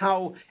 That's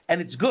how,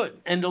 and it's good.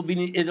 And it won't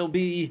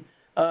be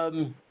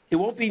an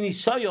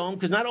Isayon,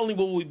 because not only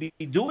will we be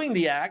doing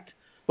the act,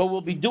 but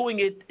we'll be doing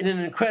it in an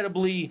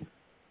incredibly,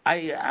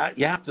 you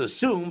have to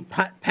assume,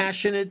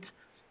 passionate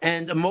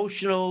and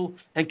emotional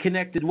and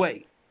connected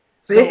way.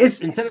 So go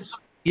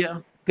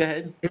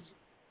ahead. Is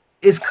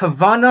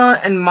Kavana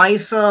and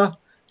Maisa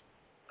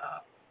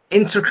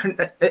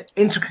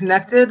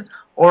interconnected,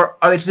 or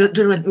are they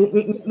different?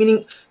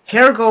 Meaning,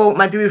 Hergel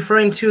might be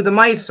referring to the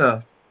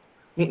Maisa.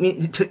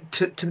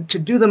 To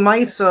do the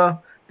Maisa,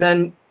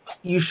 then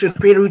you should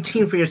create a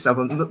routine for yourself,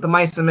 the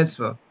Maisa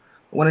mitzvah.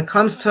 When it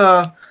comes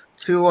to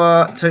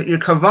your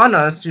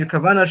Kavanas, your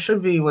Kavana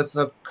should be with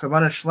the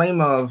Kavana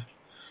Shlema of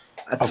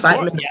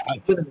excitement.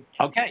 Of course,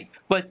 yeah. Okay,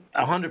 but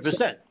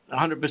 100%.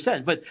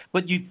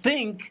 But you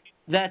think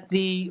that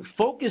the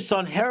focus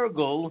on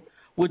Hergel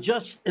would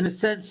just, in a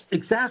sense,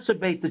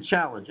 exacerbate the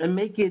challenge and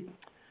make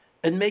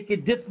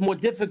it more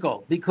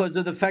difficult because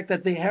of the fact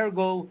that the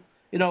Hergel,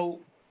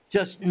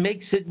 just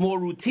makes it more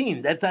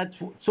routine. That's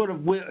sort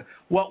of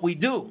what we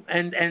do,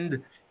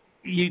 and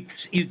you'd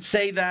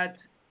say that,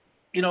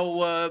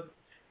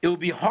 it would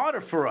be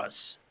harder for us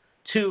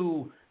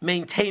to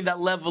maintain that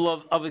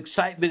level of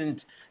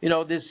excitement.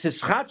 This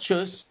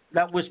hischatshus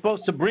that we're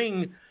supposed to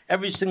bring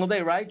every single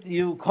day, right?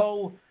 You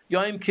call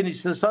Yoim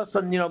Kinisasan,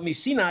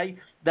 Misinai,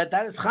 that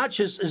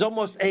hischatshus is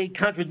almost a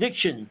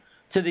contradiction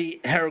to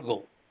the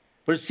Hergel.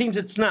 But it seems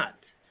it's not.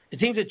 It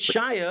seems it's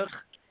Shayach,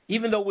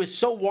 even though we're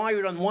so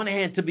wired on one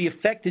hand to be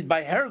affected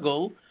by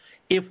Hergel,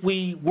 if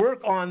we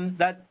work on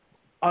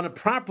it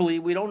properly,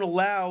 we don't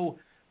allow,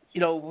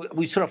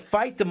 we sort of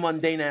fight the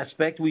mundane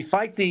aspect. We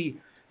fight the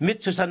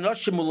mitzvahs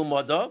hanoshim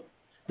mulumada.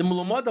 The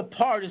mulumada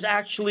part is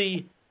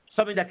actually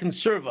something that can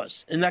serve us,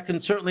 and that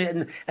can certainly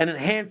and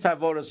enhance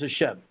avodas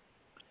Hashem.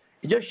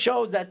 It just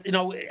shows that,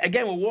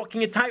 again, we're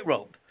walking a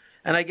tightrope.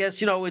 And I guess,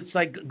 it's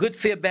like good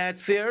fear, bad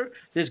fear.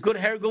 There's good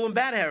Hergel and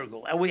bad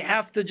Hergel. And we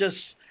have to just,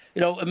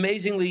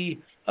 amazingly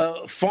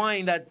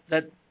find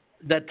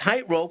that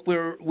tightrope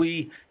where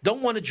we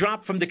don't want to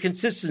drop from the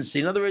consistency.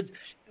 In other words,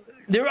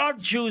 there are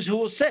Jews who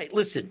will say,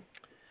 listen,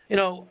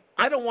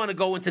 I don't want to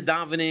go into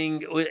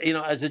davening,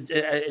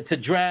 it's a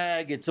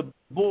drag, it's a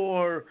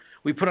bore.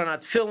 We put on our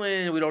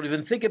tefillin, we don't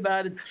even think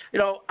about it.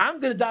 I'm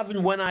going to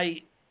daven when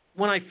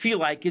I feel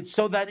like it,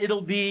 so that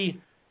it'll be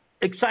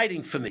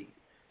exciting for me.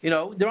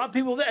 There are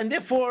people that, and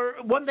therefore,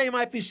 one day it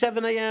might be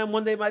 7 a.m.,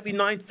 one day it might be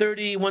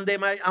 9:30, one day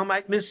I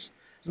might miss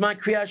my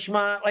Kriyat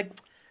Shema,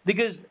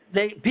 because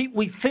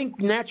we think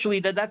naturally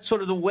that that's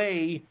sort of the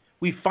way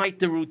we fight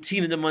the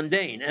routine and the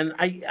mundane. And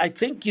I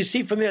think you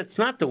see from there, it's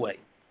not the way.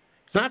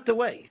 It's not the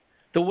way.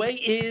 The way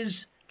is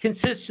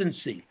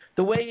consistency.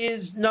 The way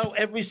is,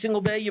 every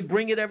single day, you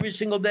bring it every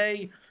single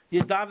day.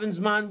 You daven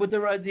zman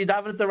you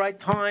daven at the right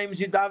times.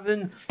 You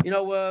daven,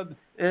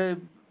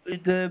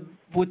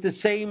 with the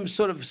same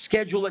sort of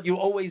schedule that you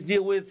always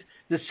deal with.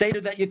 The Seder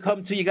that you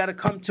come to, you got to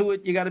come to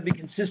it. You got to be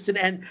consistent.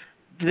 And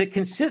the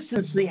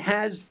consistency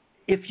has,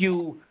 if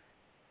you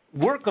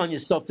work on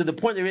yourself to the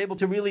point that you're able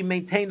to really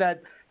maintain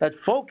that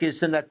focus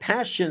and that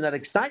passion, that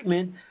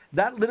excitement,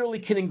 that literally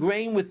can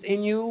ingrain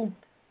within you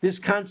this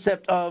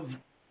concept of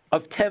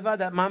teva,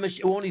 that mamish,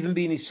 it won't even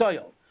be an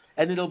isoyo.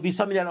 And it'll be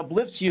something that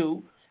uplifts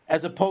you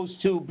as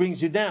opposed to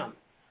brings you down.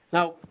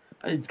 Now,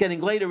 it's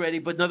getting late already,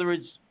 but in other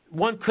words,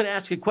 one could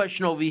ask a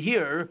question over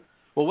here,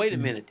 well, wait a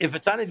minute. If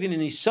it's not even an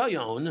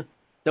isoyon,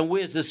 then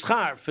where's the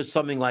schar for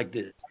something like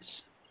this?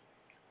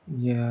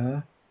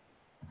 Yeah.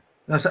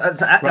 No,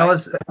 that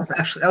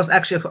was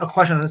actually a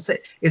question.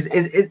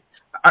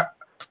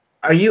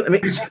 Are you? I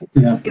mean,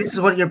 this is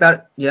what you're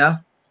about. Yeah.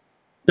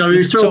 No,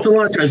 you're supposed to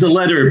launch as a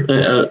letter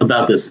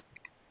about this.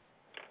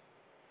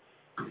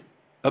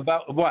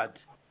 About what?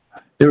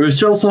 The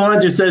Rosh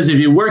Hashanah says if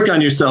you work on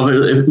yourself,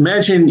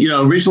 imagine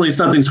originally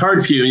something's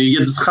hard for you and you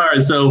get this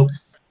schar, so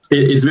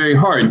it's very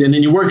hard, and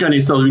then you work on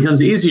yourself, it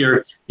becomes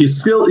easier. You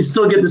still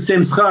get the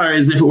same schar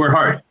as if it were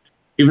hard,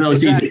 even though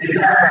it's easy.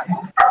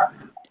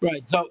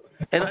 Right. So,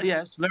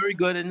 yes, very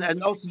good,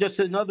 and also just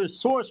another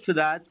source for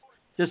that.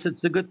 Just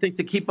it's a good thing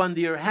to keep under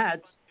your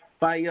hat.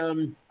 By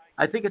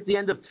I think at the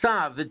end of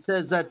Tzav it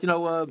says that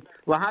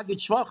Lahagid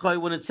Shvachai,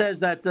 when it says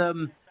that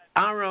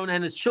Aaron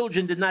and his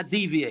children did not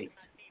deviate.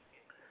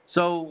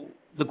 So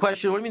the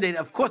question, what do you mean?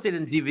 Of course they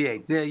didn't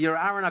deviate. You're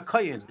Aaron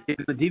HaKohen. They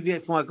didn't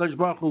deviate from what HaKadosh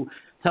Baruch Hu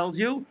tells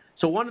you.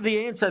 So one of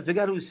the answers, I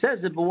forgot who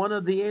says it, but one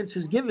of the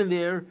answers given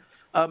there,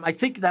 I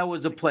think that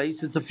was a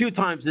place, it's a few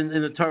times in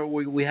the Torah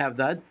where we have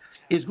that,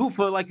 is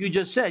Gufa, like you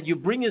just said,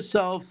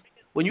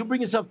 when you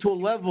bring yourself to a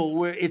level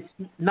where it's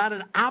not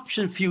an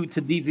option for you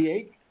to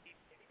deviate,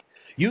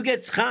 you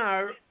get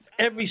schar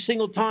every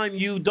single time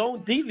you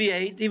don't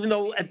deviate, even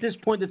though at this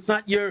point it's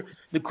not your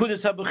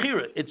nekudas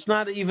habechira. It's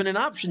not even an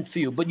option for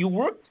you, but you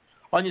worked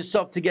on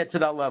yourself to get to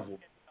that level.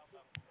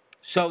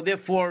 So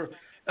therefore,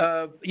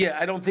 I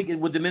don't think it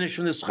would diminish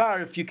from the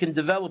schar if you can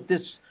develop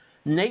this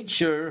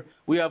nature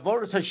where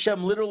avodas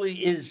Hashem literally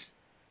is.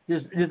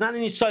 There's not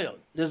any soil.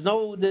 It's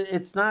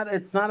not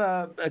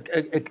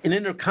an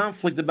inner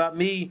conflict about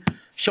me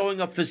showing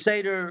up for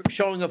Seder,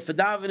 showing up for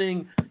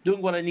davening,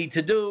 doing what I need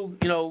to do,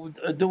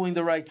 doing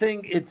the right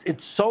thing.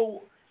 It's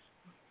so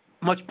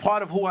much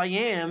part of who I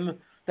am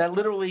that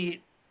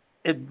literally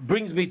it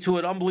brings me to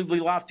an unbelievably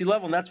lofty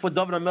level. And that's what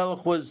David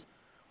HaMelech was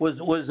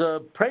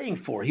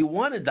praying for. He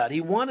wanted that. He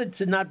wanted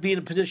to not be in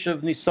a position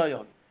of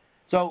nisayon.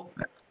 So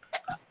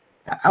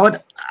I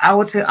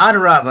would say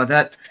Adarabah,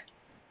 that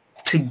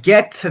to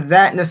get to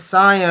that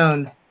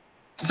nisayon,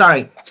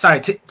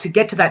 to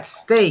get to that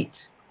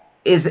state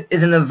is an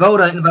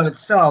avoda in and of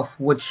itself,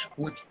 which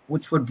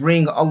would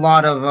bring a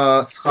lot of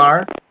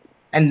schar,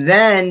 and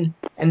then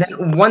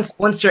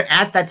once you're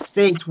at that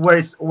state where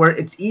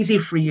it's easy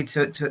for you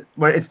to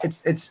where it's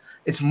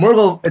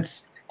murgal,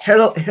 it's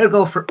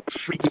hergo for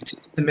you to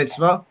do the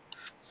mitzvah,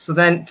 so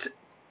then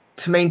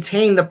to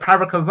maintain the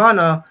proper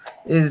kavana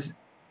is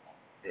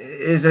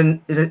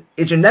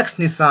your next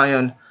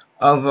nisayon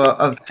of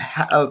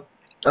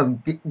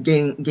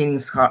gaining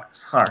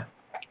schar.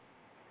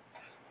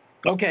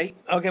 Okay,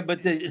 but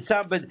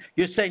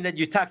you're saying that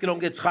your taka don't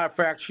get schar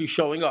for actually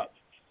showing up.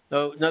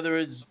 So in other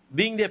words,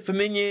 being there for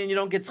minyan, you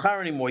don't get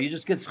schar anymore. You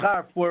just get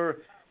schar for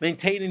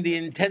maintaining the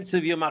intensity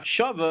of your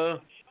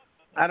machshava.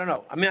 I don't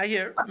know. I mean,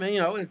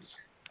 it's.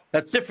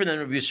 That's different than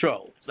Rabbi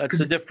Yisrael.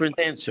 That's a different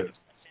answer.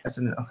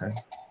 Okay.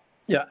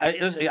 Yeah,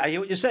 I hear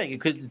what you're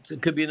saying.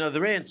 It could be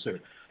another answer.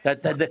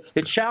 That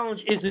the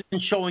challenge isn't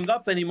showing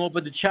up anymore,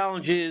 but the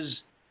challenge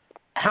is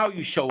how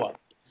you show up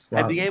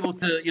and being able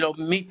to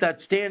meet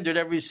that standard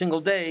every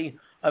single day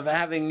of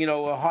having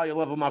a higher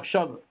level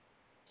machshava.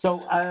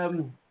 So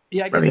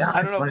yeah, I guess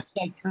I don't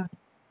know.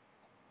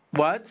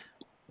 What?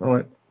 Oh,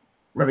 wait.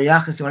 Rabbi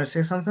Yachas, you want to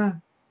say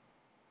something?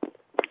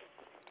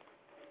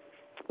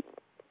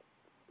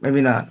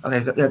 Maybe not.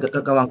 Okay,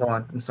 go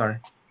on. I'm sorry.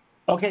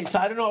 Okay, so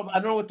I don't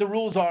know what the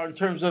rules are in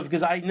terms of,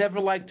 because I never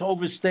like to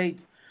overstate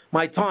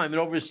my time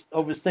and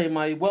overstay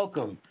my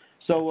welcome.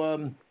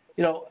 So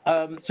so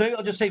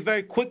I'll just say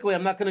very quickly.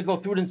 I'm not going to go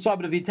through it inside,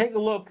 but if you take a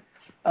look,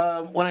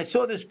 when I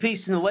saw this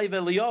piece in the Lev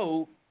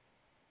Eliyahu,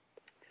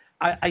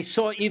 I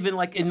saw even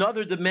like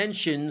another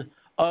dimension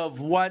of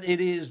what it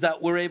is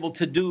that we're able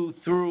to do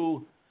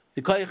through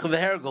the Koyach of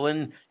Hergel,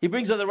 and he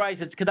brings other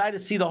rights. It's kedai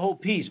to see the whole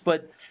piece,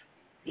 but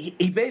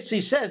he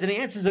basically says, and he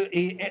answers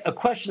a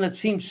question that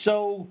seems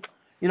so,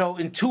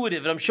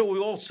 intuitive, and I'm sure we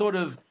all sort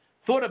of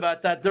thought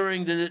about that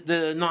during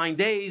the 9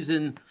 days,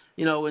 and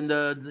in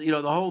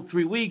the whole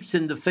 3 weeks,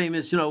 and the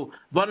famous, Vanim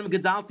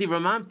Gedalti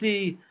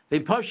Ramanti,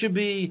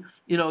 Pashabi,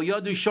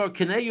 Yadu Shor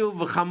Keneyu,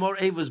 V'chamor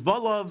Evas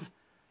Bolov.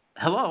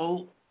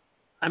 Hello,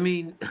 I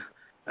mean,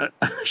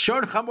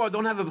 Shor and Chamor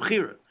don't have a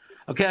bechira.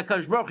 Okay,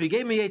 Akash Baruch, you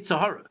gave me Yetzer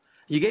Hara.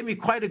 You gave me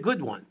quite a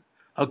good one.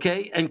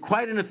 Okay, and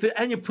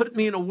you put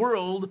me in a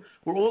world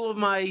where all of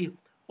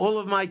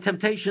my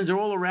temptations are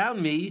all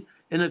around me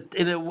in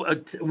a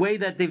way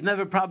that they've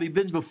never probably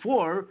been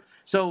before.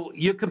 So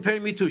you're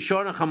comparing me to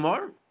Shor and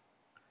Chamor?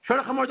 Shor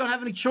and Chamor don't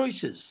have any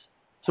choices.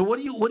 So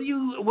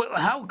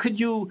how could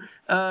you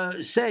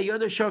say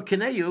Yoda Shor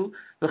Keneyu,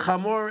 the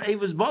Chamor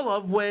Evas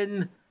Bolov,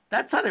 when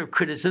that's not a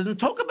criticism?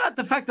 Talk about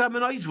the fact that I'm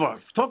an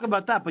Eisvarf. Talk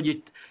about that. But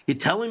you're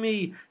telling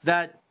me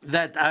that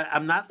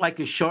I'm not like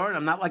a Shor and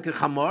I'm not like a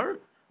Chamor?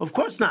 Of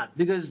course not,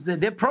 because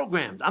they're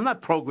programmed. I'm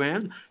not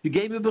programmed. You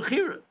gave me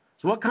Bechira.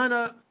 So what kind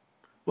of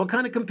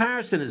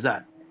comparison is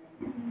that?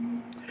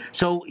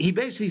 So he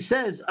basically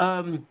says,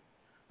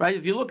 right,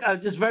 if you look,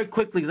 just very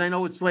quickly, because I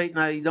know it's late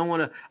and I don't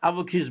want to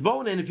avocus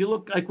bone, and if you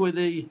look like where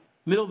the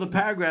middle of the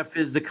paragraph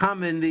is, the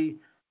comma and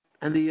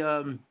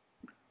the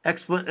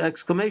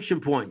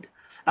exclamation point.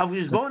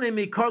 Avocus bone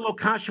mi Carlo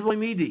Kashavoy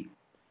Midi.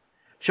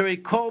 Shari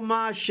Kol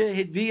Ma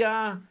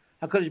Shehidvia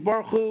HaKadosh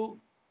Baruch Hu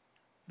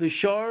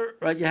V'shor,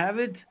 right? You have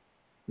it.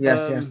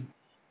 Yes.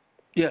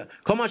 Yeah.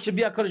 Kol Ma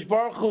Shehidvia HaKadosh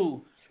Baruch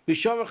Hu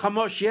V'shor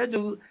V'chamos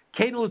Shedu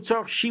Keinu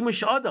L'tzorch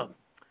Shimush Adam.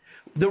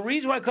 The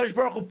reason why HaKadosh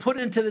Baruch Hu put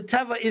into the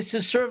teva is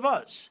to serve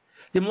us.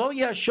 Dimlo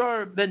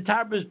Yashor Ben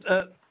Tarbus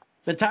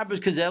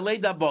Kazelei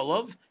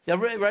Dabolov.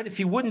 Right? If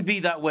he wouldn't be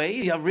that way,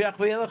 you have Riach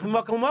V'yelech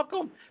V'makom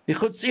Makom.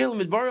 V'chutz Sil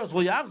Midbaros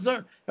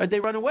V'yachzor. Right? They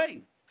run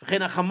away.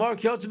 V'chein HaChamor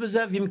Kyotz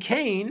B'zev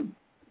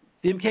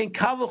Yimkein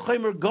Kavel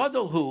Chaymer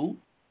Gadol Hu.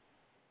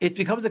 It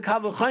becomes a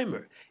Kavel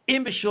Chaymer.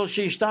 Im B'shul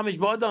Sheishtamish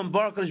B'Adam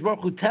Baruch HaKadosh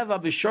Baruch Hu Teva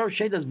B'Shor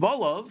Sheidas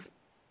Bolov.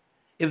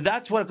 If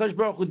that's what HaKadosh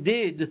Baruch Hu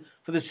did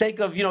for the sake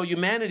of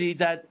humanity,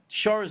 that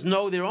shores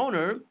know their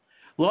owner,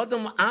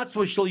 L'Adam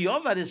Atzvo Shel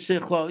Yovad Es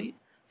Sichloi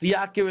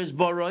V'Yakir Es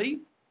Boroi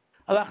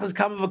Alachas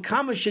Kama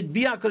V'Kama Should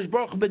Be HaKadosh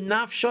Baruch Hu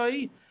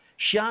B'Nafshoi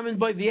Shaman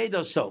Boy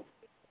V'Yedoso.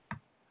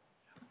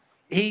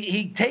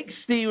 He takes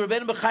the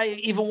Rabbeinu Bechaya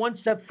even one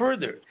step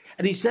further,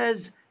 and he says,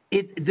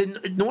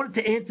 in order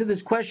to answer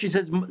this question, he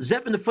says,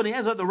 Zep in the funny, he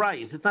has other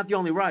rayas. It's not the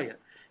only raya.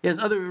 He has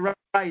other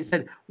rayas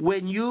that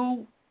when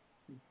you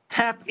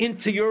tap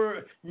into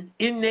your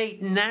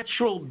innate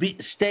natural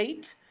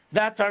state,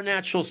 that's our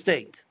natural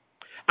state.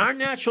 Our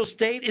natural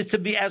state is to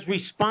be as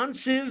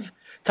responsive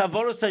to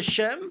Avodas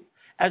Hashem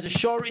as a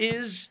shor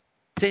is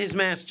to his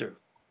master.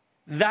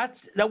 That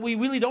we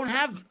really don't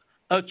have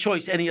a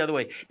choice any other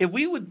way. If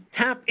we would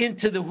tap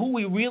into who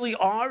we really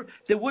are,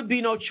 there would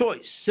be no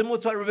choice. Similar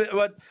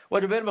to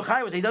what Rebbeinu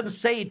Bechaya was, he doesn't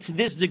say it to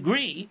this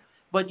degree,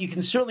 but you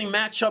can certainly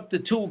match up the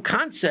two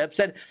concepts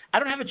that I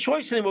don't have a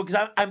choice anymore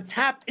because I'm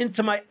tapped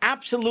into my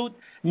absolute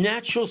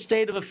natural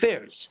state of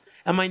affairs.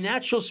 And my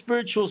natural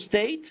spiritual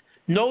state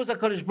knows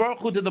HaKadosh Baruch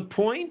Hu to the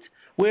point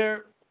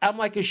where I'm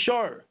like a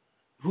shor,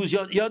 who's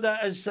Yoda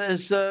as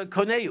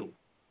Koneu.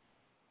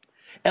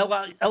 But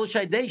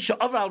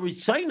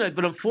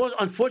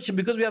unfortunately,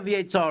 because we have the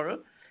Yetzer Hara,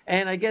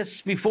 and I guess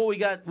before we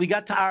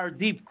got to our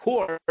deep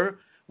core,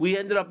 we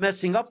ended up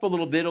messing up a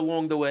little bit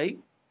along the way.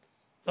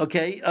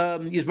 Okay,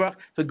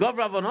 the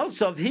Govrav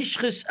also of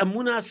Hishchis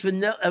Amunas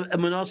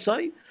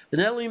Amunasai, the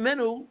Neli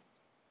Menu,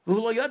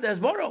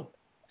 Vuloyad Boro.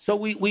 So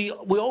we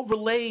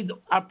overlaid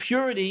our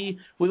purity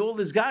with all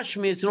this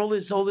Gashmis and all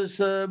this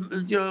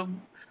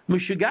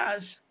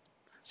Mishugas.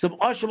 So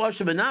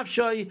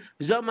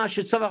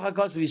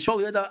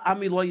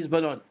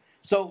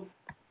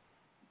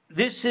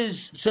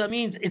that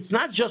means it's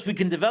not just we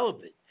can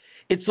develop it.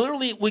 It's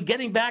literally we're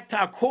getting back to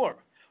our core.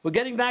 We're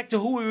getting back to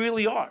who we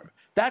really are.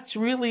 That's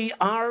really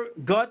our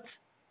gut.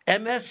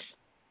 MS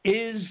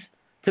is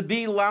to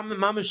be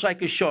mamish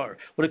like a shor.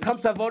 When it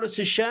comes to avodas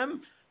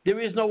Hashem, there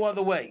is no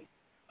other way.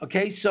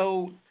 Okay,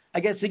 so I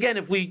guess again,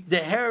 if we the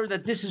hair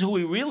that this is who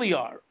we really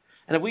are,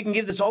 and if we can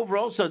give this over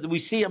also, that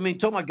we see. I mean,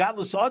 talking about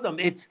godless Adam,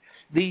 it's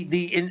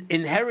the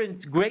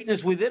inherent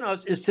greatness within us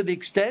is to the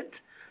extent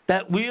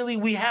that really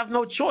we have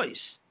no choice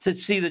to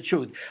see the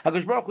truth.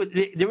 Because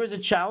there is a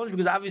challenge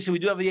because obviously we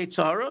do have a Yetzer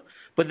Hara,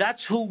 but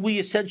that's who we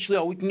essentially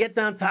are. We can get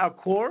down to our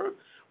core,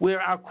 where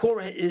our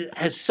core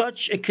has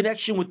such a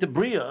connection with the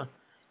Bria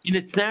in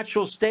its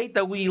natural state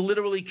that we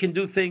literally can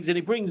do things, and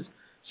he brings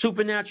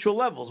supernatural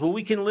levels. Well,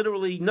 we can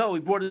literally know.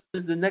 He brought it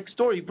in the next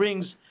story. He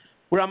brings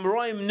where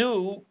Amoraim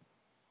knew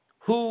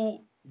who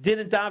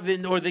didn't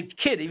daven, or the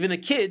kid, even a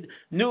kid,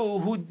 knew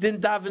who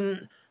didn't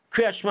daven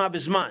Kriyat Shema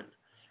B'zman.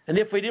 And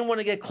therefore, he didn't want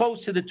to get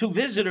close to the two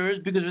visitors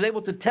because he was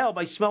able to tell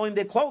by smelling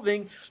their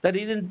clothing that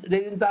they didn't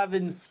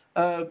daven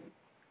Kriyat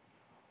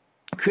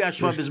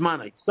Shema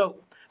B'zman.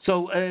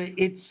 So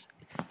it's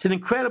an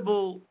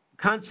incredible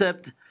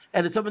concept,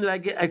 and it's something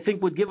that I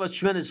think would give us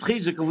tremendous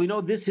chizuk. And we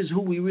know this is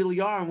who we really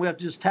are, and we have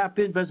to just tap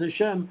in, B'ez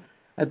Hashem,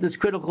 at this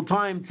critical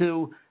time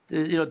to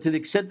the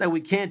extent that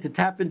we can, to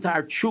tap into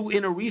our true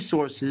inner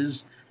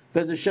resources.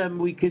 B'ez Hashem,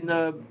 we can,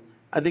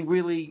 I think,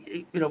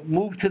 really,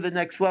 move to the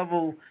next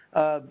level,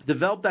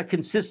 develop that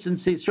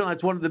consistency. Certainly,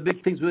 that's one of the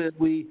big things a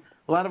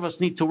lot of us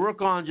need to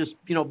work on. Just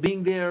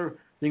being there,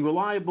 being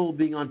reliable,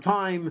 being on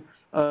time.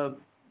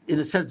 In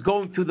a sense,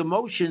 going through the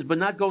motions, but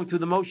not going through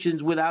the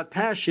motions without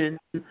passion,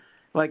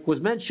 like was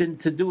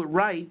mentioned, to do it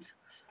right.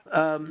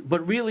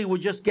 But really, we're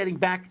just getting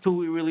back to who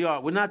we really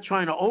are. We're not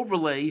trying to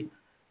overlay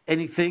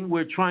anything.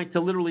 We're trying to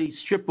literally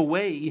strip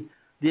away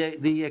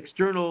the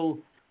external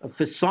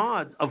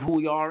facade of who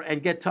we are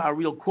and get to our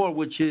real core,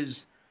 which is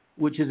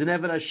an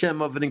Eved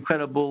Hashem of an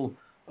incredible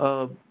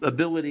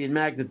ability and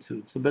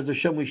magnitude. So B'ez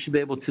Hashem, we should be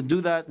able to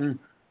do that and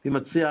be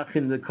matziach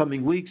in the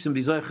coming weeks and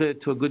be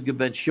zeicher to a good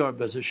Geben Shiur,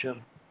 B'ez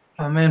Hashem.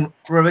 Amen.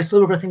 Rabbi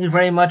Silberger, thank you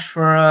very much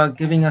for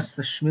giving us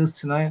the shmooze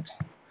tonight.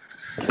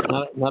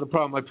 Not a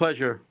problem. My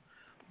pleasure.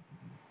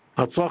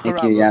 Thank you,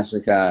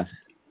 Yasika.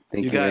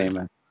 Thank you very it.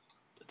 much.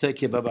 Take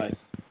care. Bye-bye.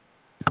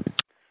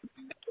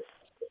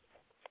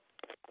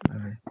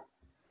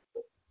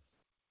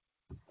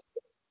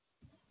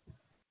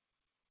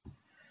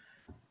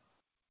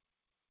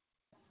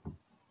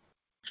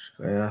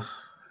 Shkoyach.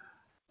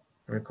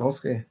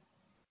 Rikolsky.